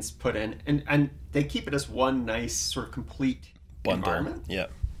plugins put in, and they keep it as one nice sort of complete bundle environment. Yeah.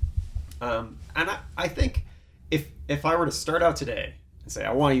 And I think if I were to start out today and say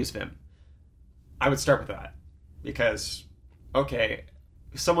I want to use Vim, I would start with that because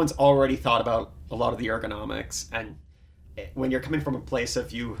someone's already thought about a lot of the ergonomics, and when you're coming from a place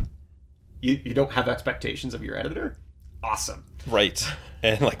of you don't have expectations of your editor. Awesome. Right.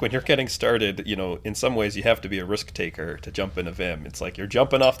 And like when you're getting started, in some ways you have to be a risk taker to jump into Vim. It's like you're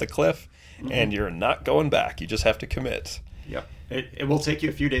jumping off the cliff and you're not going back. You just have to commit. Yep. It will take you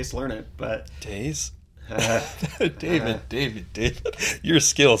a few days to learn it, but... Days? David, your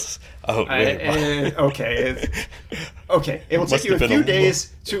skills outweigh okay. It will take you a few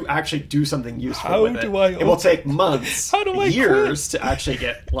days to actually do something useful with it. It will take months, years to actually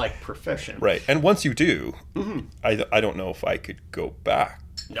get proficient. Right, and once you do, I don't know if I could go back.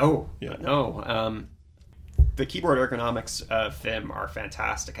 No. The keyboard ergonomics of Vim are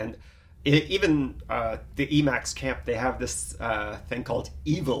fantastic, and even the Emacs camp, they have this thing called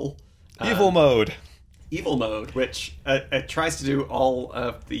Evil mode. Evil mode, which it tries to do all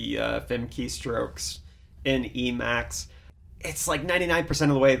of the Vim keystrokes in Emacs. It's like 99%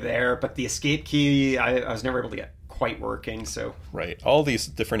 of the way there, but the escape key, I was never able to get quite working. So right, all these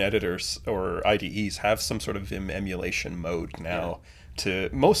different editors or IDEs have some sort of Vim emulation mode now to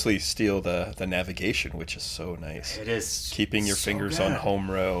mostly steal the navigation, which is so nice. It is keeping your fingers on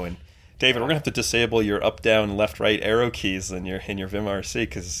home row and David, we're gonna have to disable your up, down, left, right arrow keys in your VimRC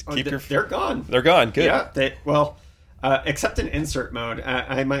because they're gone. They're gone. Good. Yeah. Except in insert mode,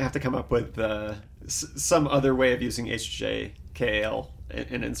 I might have to come up with some other way of using HJKL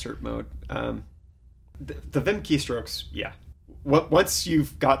in insert mode. The Vim keystrokes, yeah. Once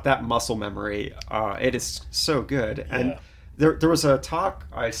you've got that muscle memory, it is so good. And there was a talk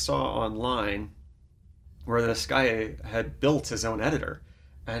I saw online where this guy had built his own editor.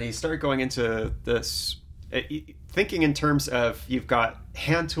 And he started going into this, thinking in terms of you've got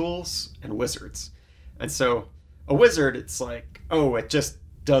hand tools and wizards. And so a wizard, it's like, oh, it just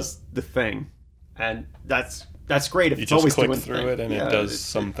does the thing. And that's great if you it's always doing through thing. It and it does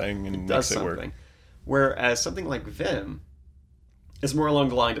something and makes it work. Whereas something like Vim is more along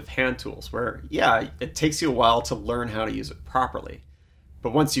the line of hand tools, where, it takes you a while to learn how to use it properly.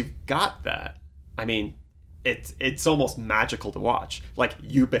 But once you've got that, I mean, it's almost magical to watch. Like,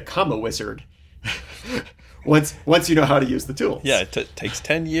 you become a wizard once you know how to use the tools. Yeah, it takes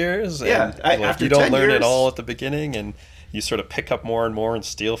 10 years. Yeah, and, after you don't learn years, it all at the beginning, and you sort of pick up more and more and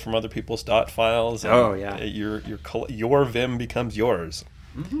steal from other people's dot files. And your Vim becomes yours.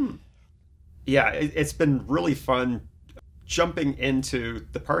 Mm-hmm. Yeah, it's been really fun jumping into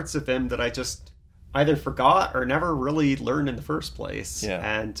the parts of Vim that I just either forgot or never really learned in the first place.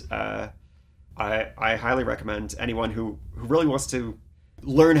 Yeah. And I highly recommend anyone who really wants to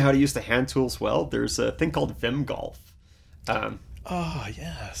learn how to use the hand tools well. There's a thing called Vim Golf. Oh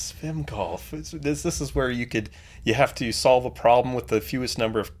yes, Vim Golf. This is where you have to solve a problem with the fewest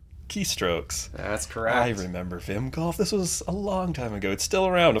number of keystrokes. That's correct. I remember Vim Golf. This was a long time ago. It's still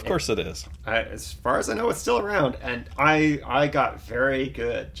around. Of course it is. As far as I know, it's still around, and I got very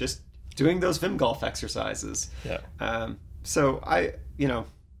good just doing those Vim Golf exercises. Yeah. So I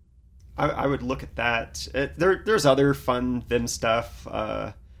would look at that. There's other fun Vim stuff.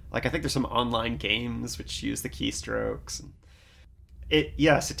 Like, I think there's some online games which use the keystrokes. It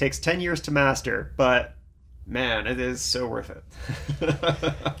takes 10 years to master, but man, it is so worth it.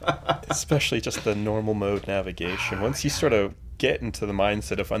 Especially just the normal mode navigation. Once you sort of get into the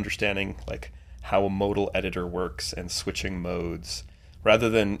mindset of understanding like how a modal editor works and switching modes, rather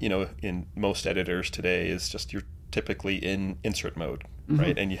than, in most editors today is just you're typically in insert mode,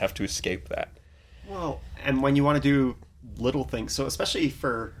 right? And you have to escape that. Well, and when you want to do little things, so especially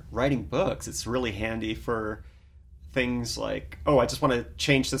for writing books, it's really handy for things like, I just want to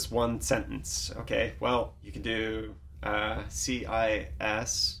change this one sentence. Okay, well, you can do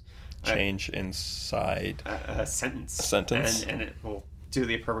CIS. Change inside a sentence. And it will do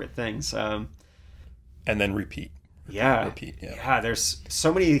the appropriate things. And then repeat. Repeat. Yeah, there's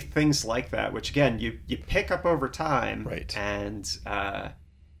so many things like that, which again, you pick up over time. Right. And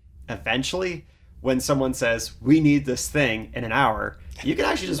eventually, when someone says, we need this thing in an hour, you can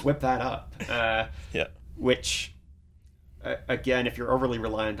actually just whip that up. Which, again, if you're overly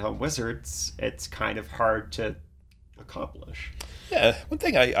reliant on wizards, it's kind of hard to accomplish. Yeah, one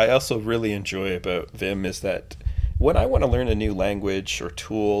thing I also really enjoy about Vim is that when I want to learn a new language or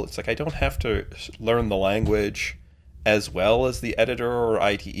tool, it's like I don't have to learn the language as well as the editor or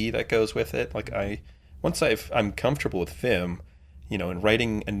IDE that goes with it. Like once I'm comfortable with Vim, and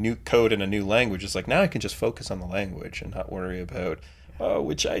writing a new code in a new language, it's like now I can just focus on the language and not worry about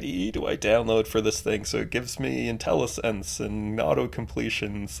which IDE do I download for this thing so it gives me IntelliSense and auto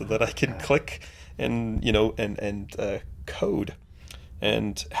completion so that I can click and code.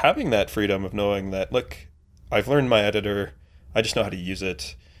 And having that freedom of knowing that, look, I've learned my editor, I just know how to use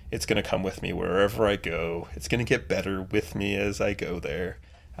it. It's going to come with me wherever I go. It's going to get better with me as I go there.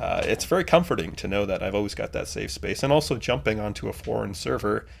 It's very comforting to know that I've always got that safe space. And also jumping onto a foreign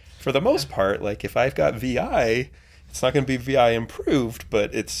server, for the most part, like if I've got VI, it's not going to be VI improved,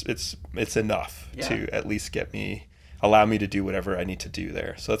 but it's enough to at least allow me to do whatever I need to do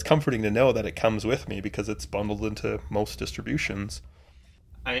there. So it's comforting to know that it comes with me because it's bundled into most distributions.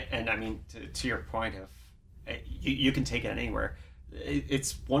 To your point of you can take it anywhere.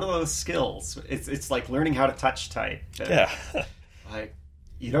 It's one of those skills. It's like learning how to touch type. Like,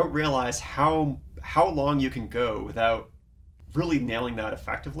 you don't realize how long you can go without really nailing that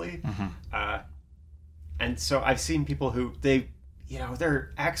effectively. And so I've seen people who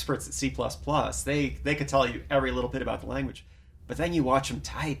they're experts at C++. They could tell you every little bit about the language, but then you watch them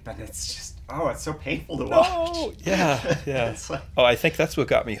type, and it's just it's so painful to watch. Oh yeah. Like, I think that's what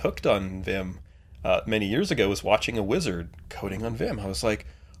got me hooked on Vim many years ago, was watching a wizard coding on Vim. I was like,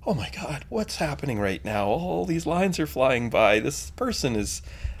 oh my god, what's happening right now? All these lines are flying by. This person is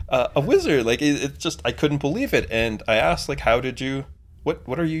a wizard. Like it just, I couldn't believe it. And I asked, like, how did you?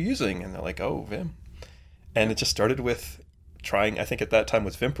 What are you using? And they're like, oh, Vim. And it just started with trying, I think at that time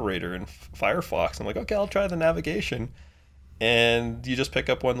was Vimperator and Firefox. I'm like, okay, I'll try the navigation. And you just pick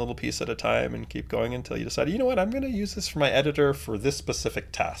up one little piece at a time and keep going until you decide, you know what, I'm going to use this for my editor for this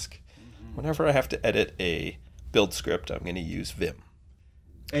specific task. Whenever I have to edit a build script, I'm going to use Vim.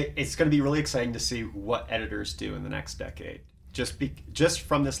 It's going to be really exciting to see what editors do in the next decade, just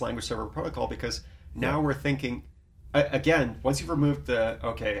from this language server protocol, because now we're thinking, again, once you've removed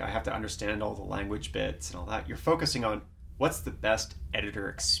I have to understand all the language bits and all that, you're focusing on what's the best editor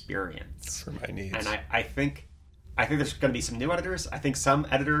experience for my needs. And I think there's going to be some new editors. I think some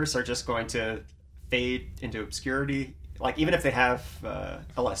editors are just going to fade into obscurity. Like, even if they have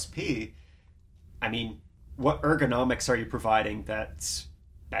LSP, I mean, what ergonomics are you providing that's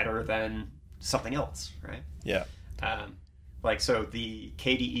better than something else, right? Yeah. So the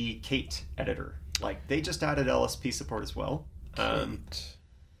KDE Kate editor, like, they just added LSP support as well. Kate.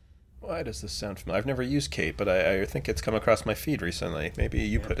 Why does this sound familiar? I've never used Kate, but I think it's come across my feed recently. Maybe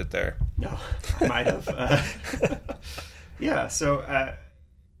you put it there. No, I might have. Yeah. So,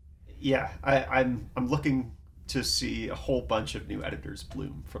 I'm looking to see a whole bunch of new editors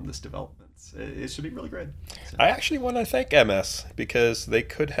bloom from this development. It should be really great. So. I actually want to thank MS, because they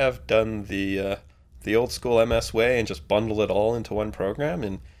could have done the old school MS way and just bundle it all into one program,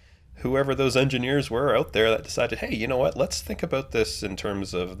 and whoever those engineers were out there that decided, hey, you know what, let's think about this in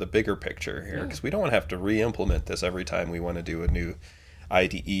terms of the bigger picture here, because we don't want to have to re-implement this every time we want to do a new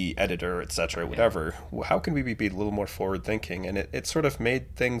IDE, editor, etc., whatever. How can we be a little more forward-thinking? And it sort of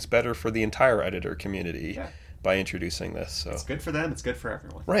made things better for the entire editor community by introducing this. So it's good for them, it's good for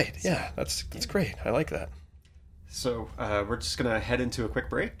everyone. Right, yeah, that's great. I like that. So we're just going to head into a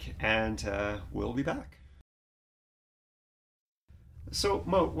quick break, and we'll be back. So,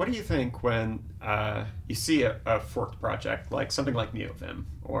 Mo, what do you think when you see a forked project, like something like NeoVim,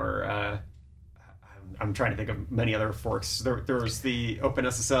 or I'm trying to think of many other forks. There was the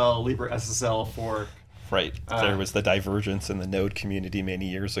OpenSSL, LibreSSL fork. Right. There was the divergence in the Node community many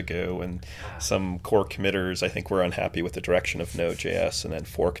years ago, and some core committers, I think, were unhappy with the direction of Node.js and then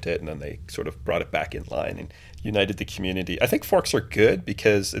forked it, and then they sort of brought it back in line and united the community. I think forks are good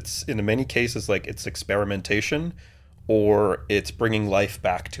because it's, in many cases, like it's experimentation or it's bringing life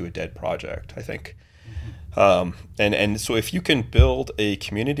back to a dead project, I think. And so if you can build a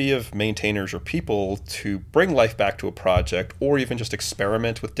community of maintainers or people to bring life back to a project, or even just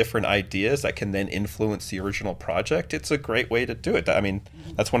experiment with different ideas that can then influence the original project, it's a great way to do it. I mean,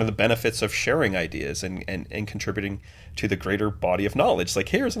 that's one of the benefits of sharing ideas and contributing to the greater body of knowledge. Like,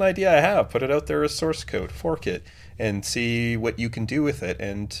 here's an idea I have, put it out there as source code, fork it, and see what you can do with it.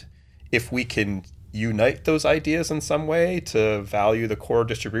 And if we can unite those ideas in some way to value the core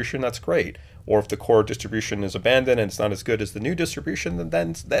distribution, that's great. Or if the core distribution is abandoned and it's not as good as the new distribution,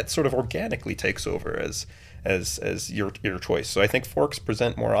 then that sort of organically takes over as your choice. So I think forks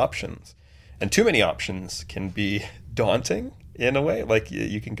present more options. And too many options can be daunting in a way. Like,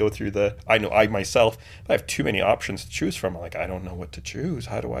 you can go through I know I myself, if I have too many options to choose from, I'm like, I don't know what to choose.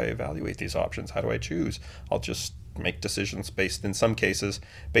 How do I evaluate these options? How do I choose? I'll just make decisions based, in some cases,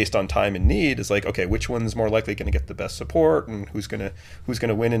 based on time and need. Is like, okay, which one's more likely going to get the best support, and who's gonna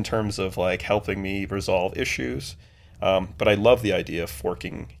win in terms of like helping me resolve issues. But I love the idea of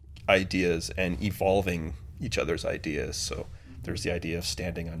forking ideas and evolving each other's ideas. So there's the idea of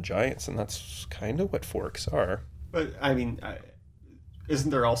standing on giants, and that's kind of what forks are. But I mean,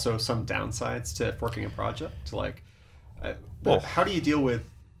 isn't there also some downsides to forking a project? Like, how do you deal with?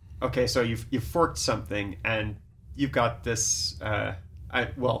 Okay, so you've forked something and you've got this, again,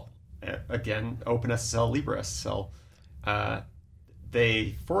 OpenSSL, LibreSSL.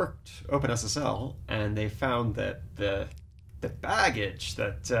 They forked OpenSSL, and they found that the baggage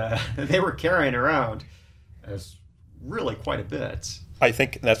that they were carrying around is really quite a bit. I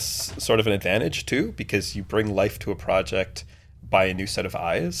think that's sort of an advantage, too, because you bring life to a project by a new set of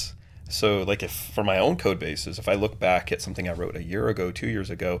eyes. So, like, if for my own code bases, if I look back at something I wrote a year ago, 2 years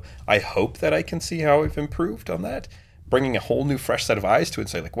ago, I hope that I can see how I've improved on that, bringing a whole new fresh set of eyes to it and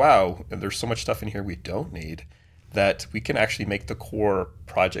say, like, wow, there's so much stuff in here we don't need, that we can actually make the core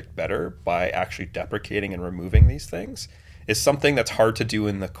project better by actually deprecating and removing these things, is something that's hard to do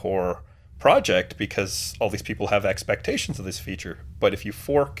in the core project because all these people have expectations of this feature. But if you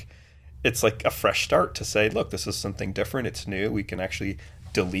fork, it's like a fresh start to say, look, this is something different, it's new, we can actually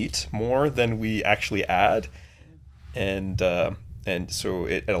delete more than we actually add, and so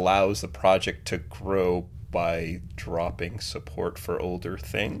it allows the project to grow by dropping support for older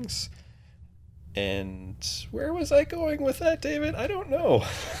things. And where was I going with that, David? I don't know.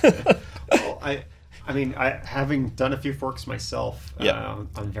 Well, I mean, having done a few forks myself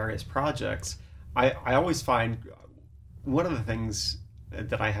on various projects, I always find one of the things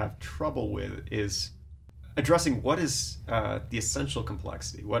that I have trouble with is addressing what is the essential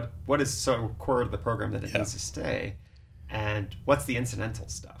complexity, what is so core to the program that it needs to stay, and what's the incidental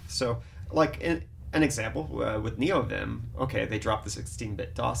stuff. So, like an example with NeoVim, okay, they dropped the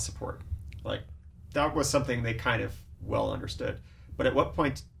 16-bit DOS support. Like, that was something they kind of well understood. But at what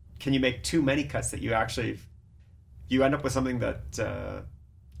point can you make too many cuts that you end up with something that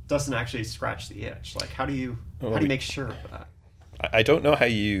doesn't actually scratch the itch? Like, how do you make sure of that? I don't know how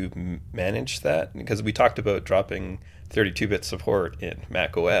you manage that, because we talked about dropping 32-bit support in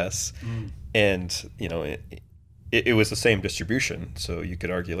Mac OS, and it was the same distribution. So you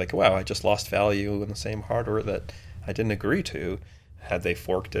could argue like, wow, I just lost value in the same hardware that I didn't agree to. Had they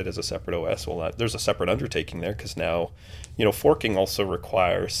forked it as a separate OS, well, there's a separate undertaking there, because now, forking also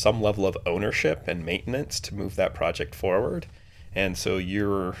requires some level of ownership and maintenance to move that project forward. And so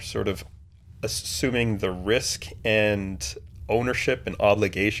you're sort of assuming the risk and ownership and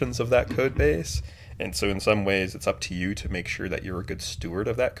obligations of that code base. And so in some ways, it's up to you to make sure that you're a good steward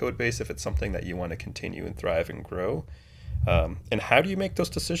of that code base if it's something that you want to continue and thrive and grow. And how do you make those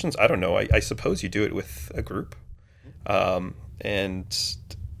decisions? I don't know. I suppose you do it with a group. And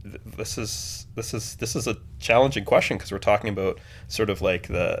this is a challenging question, because we're talking about sort of like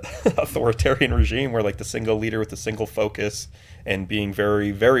the authoritarian regime where like the single leader with the single focus and being very,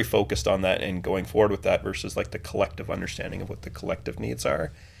 very focused on that and going forward with that, versus like the collective understanding of what the collective needs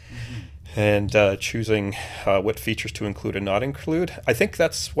are, and choosing what features to include and not include. I think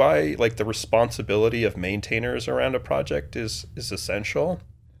that's why like the responsibility of maintainers around a project is essential.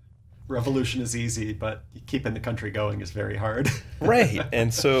 Revolution is easy, but keeping the country going is very hard. Right.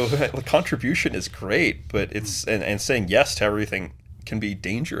 And so the contribution is great, but it's and saying yes to everything can be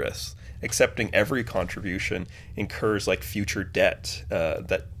dangerous. Accepting every contribution incurs like future debt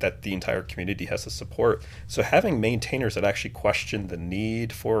that the entire community has to support. So having maintainers that actually question the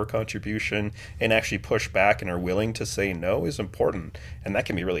need for a contribution and actually push back and are willing to say no is important. And that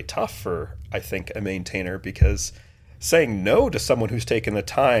can be really tough for, I think, a maintainer, because saying no to someone who's taken the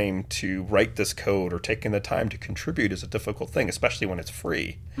time to write this code or taken the time to contribute is a difficult thing, especially when it's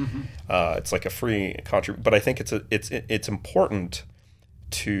free. It's like a free contribute. But I think it's important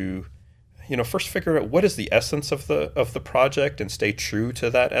to first figure out what is the essence of the project and stay true to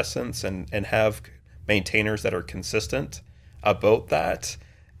that essence, and have maintainers that are consistent about that,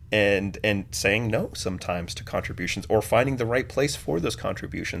 and saying no sometimes to contributions, or finding the right place for those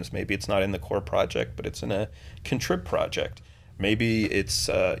contributions. Maybe it's not in the core project, but it's in a contrib project. Maybe it's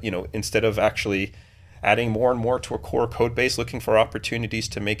instead of actually adding more and more to a core code base, looking for opportunities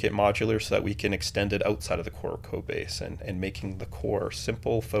to make it modular so that we can extend it outside of the core code base, and making the core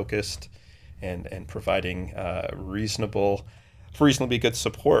simple, focused, and providing reasonably good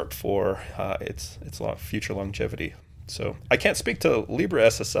support for its future longevity. So I can't speak to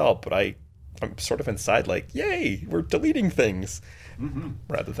LibreSSL, but I'm sort of inside like, yay, we're deleting things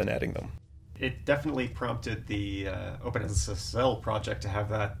rather than adding them. It definitely prompted the OpenSSL project to have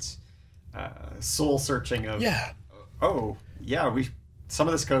that soul searching of, some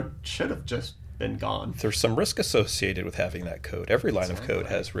of this code should have just been gone. There's some risk associated with having that code. Every line of code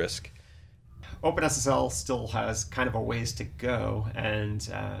has risk. OpenSSL still has kind of a ways to go, and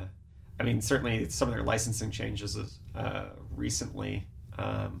certainly some of their licensing changes recently,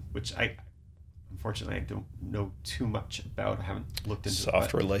 which unfortunately I don't know too much about. I haven't looked into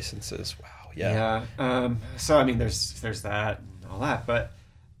software licenses. Wow, yeah. So there's that and all that, but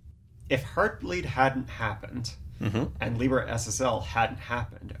if Heartbleed hadn't happened and LibreSSL hadn't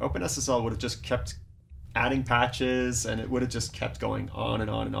happened, OpenSSL would have just kept adding patches, and it would have just kept going on and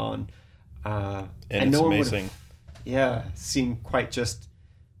on and on. And it's no amazing. Seen quite just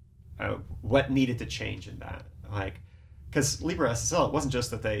what needed to change in that. Like, because LibreSSL, it wasn't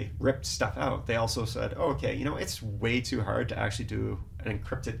just that they ripped stuff out. They also said, it's way too hard to actually do an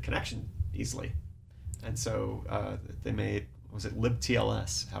encrypted connection easily. And so they made,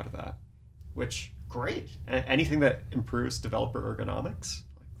 libTLS out of that, which, great. Anything that improves developer ergonomics,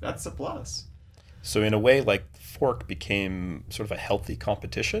 that's a plus. So in a way, like, fork became sort of a healthy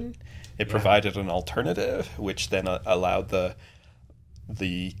competition. It provided an alternative, which then allowed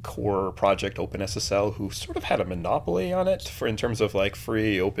the core project OpenSSL, who sort of had a monopoly on it in terms of like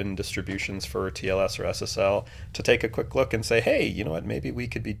free open distributions for TLS or SSL, to take a quick look and say, hey, you know what, maybe we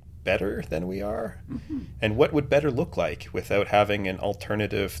could be better than we are. And what would better look like without having an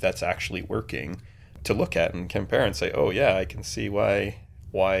alternative that's actually working to look at and compare and say, oh yeah, I can see why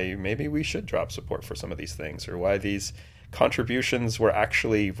maybe we should drop support for some of these things, or why these contributions were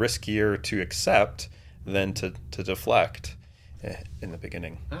actually riskier to accept than to deflect in the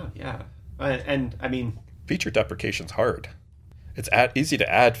beginning. Oh, yeah. And feature deprecation's hard. It's easy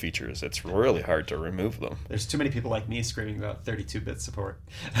to add features. It's really hard to remove them. There's too many people like me screaming about 32-bit support.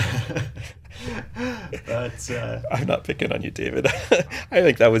 But I'm not picking on you, David. I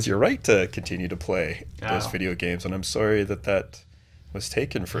think that was your right to continue to play those video games, and I'm sorry that was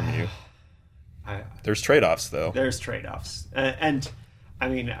taken from you. There's trade-offs, though. There's trade-offs. And I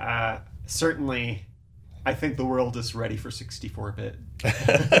mean, certainly, I think the world is ready for 64-bit.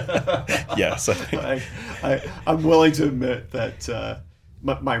 Yes. I'm willing to admit that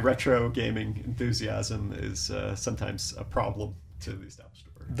my retro gaming enthusiasm is sometimes a problem to the established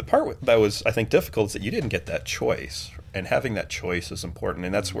order. The part that was, I think, difficult is that you didn't get that choice. And having that choice is important.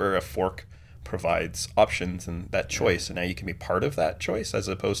 And that's where a fork provides options and that choice. And now you can be part of that choice as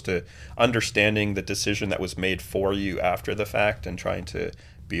opposed to understanding the decision that was made for you after the fact and trying to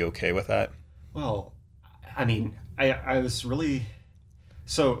be okay with that. Well, I mean, I was really...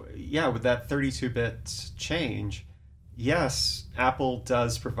 So, yeah, with that 32-bit change, yes, Apple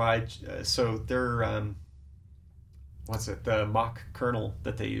does provide... so their... what's it? The mock kernel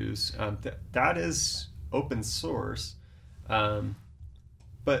that they use, that is open source.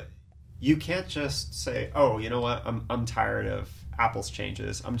 But you can't just say, oh, you know what? I'm tired of Apple's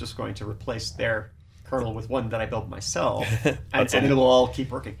changes. I'm just going to replace their kernel with one that I built myself, and it'll all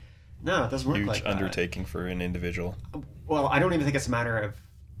keep working. No, it doesn't work like that. Huge undertaking for an individual. Well, I don't even think it's a matter of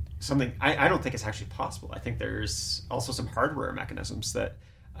something... I don't think it's actually possible. I think there's also some hardware mechanisms that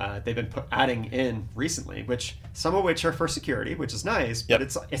they've been adding in recently, some of which are for security, which is nice, but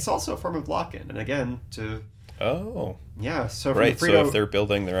it's also a form of lock-in. And again, yeah, so right. So if they're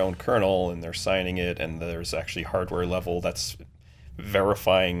building their own kernel and they're signing it, and there's actually hardware level that's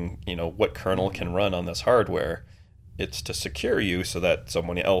verifying, what kernel can run on this hardware, it's to secure you so that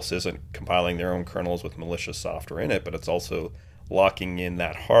someone else isn't compiling their own kernels with malicious software in it, but it's also locking in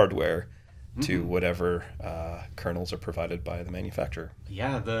that hardware to whatever kernels are provided by the manufacturer.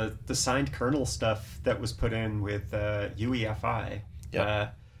 Yeah, the signed kernel stuff that was put in with UEFI,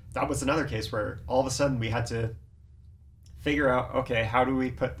 that was another case where all of a sudden we had to figure out, okay, how do we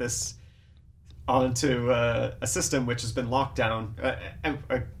put this onto a system which has been locked down. And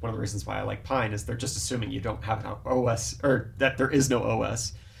one of the reasons why I like Pine is they're just assuming you don't have an OS, or that there is no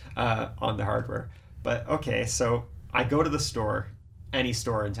OS on the hardware. But okay, so I go to the store, any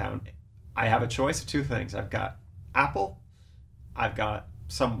store in town. I have a choice of two things. I've got Apple, I've got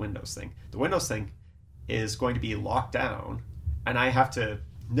some Windows thing. The Windows thing is going to be locked down, and I have to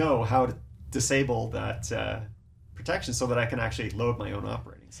know how to disable that protection so that I can actually load my own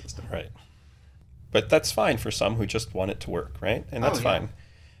operating system. Right. But that's fine for some who just want it to work, right? And that's fine.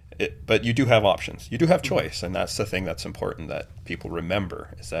 But you do have options. You do have choice, and that's the thing that's important that people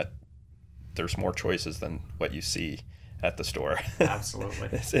remember, is that there's more choices than what you see at the store. Absolutely.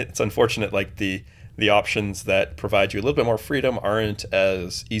 It's unfortunate, like the options that provide you a little bit more freedom aren't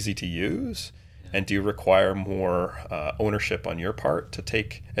as easy to use and do require more ownership on your part to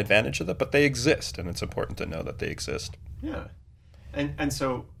take advantage of them, but they exist, and it's important to know that they exist. Yeah. And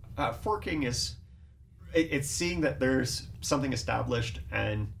so forking is... It's seeing that there's something established,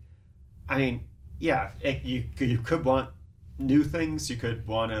 and I mean, yeah, you could want new things, you could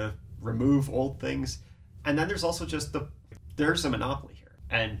want to remove old things, and then there's also just there's a monopoly here,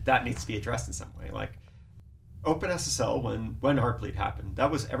 and that needs to be addressed in some way. Like OpenSSL, when Heartbleed happened, that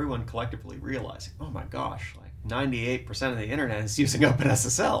was everyone collectively realizing, oh my gosh, like 98% of the internet is using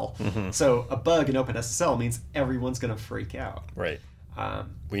OpenSSL, so a bug in OpenSSL means everyone's going to freak out. Right.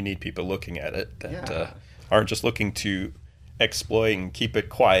 We need people looking at it that aren't just looking to exploit and keep it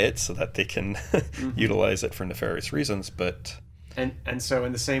quiet so that they can utilize it for nefarious reasons. But and so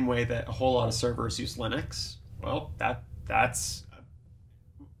in the same way that a whole lot of servers use Linux, well, that's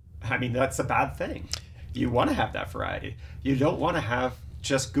a bad thing. You want to have that variety. You don't want to have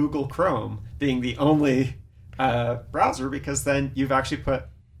just Google Chrome being the only browser, because then you've actually put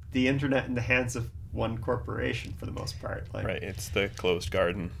the internet in the hands of one corporation for the most part. Right, it's the closed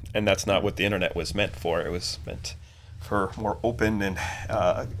garden, and that's not what the internet was meant for. It was meant for more open and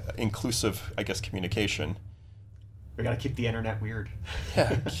inclusive, I guess, communication. We got to keep the internet weird.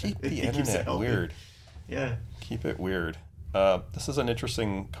 Yeah, keep the internet weird. Yeah, keep it weird. This is an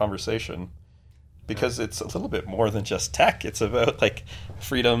interesting conversation because it's a little bit more than just tech. It's about like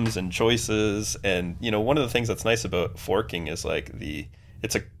freedoms and choices, and one of the things that's nice about forking is like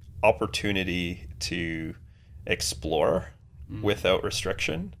it's a opportunity to explore without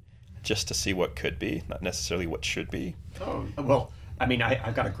restriction, just to see what could be, not necessarily what should be. Oh, well, I mean,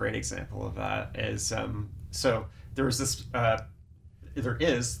 I've got a great example of that. Is so there was this, there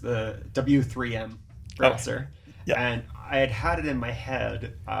is the W3M browser, and I had it in my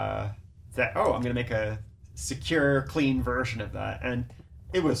head that I'm going to make a secure, clean version of that, and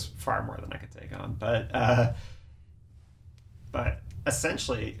it was far more than I could take on. But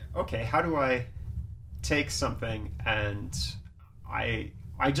essentially, okay, how do I take something and I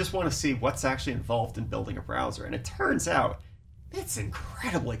just want to see what's actually involved in building a browser, and it turns out it's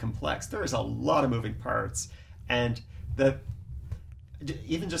incredibly complex. There's a lot of moving parts, and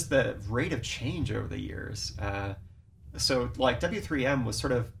even just the rate of change over the years. So like W3M was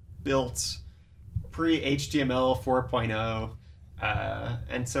sort of built pre-HTML 4.0,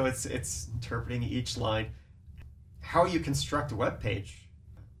 and so it's interpreting each line. How you construct a web page,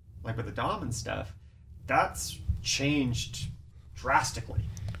 like with the DOM and stuff, that's changed drastically.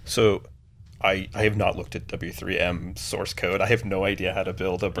 So I have not looked at W3M source code. I have no idea how to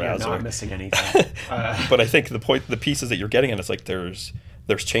build a browser. You're not missing anything. But I think the pieces that you're getting at is like there's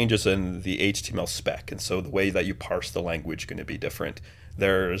changes in the HTML spec, and so the way that you parse the language is going to be different.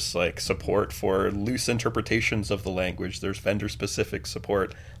 There's like support for loose interpretations of the language. There's vendor-specific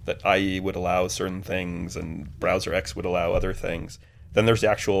support that IE would allow certain things and Browser X would allow other things. Then there's the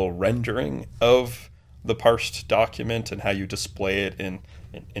actual rendering of the parsed document and how you display it in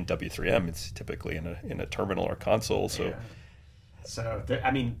W3M. It's typically in a terminal or console. So, yeah. So there,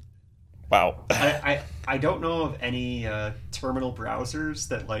 I mean, wow. I don't know of any terminal browsers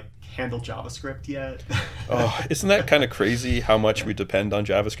that like handle JavaScript yet. Oh, isn't that kind of crazy how much we depend on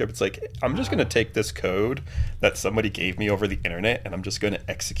JavaScript? It's like, I'm just going to take this code that somebody gave me over the internet and I'm just going to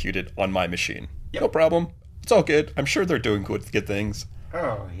execute it on my machine. Yep. No problem. It's all good. I'm sure they're doing good things.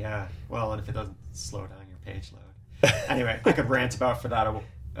 Oh, yeah. Well, and if it doesn't slow down your page load. Anyway, I could rant about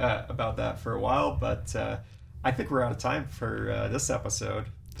that for a while, but I think we're out of time for this episode.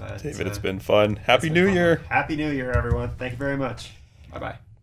 But, David, it's been fun. Happy New Year. Happy New Year, everyone. Thank you very much. Bye-bye.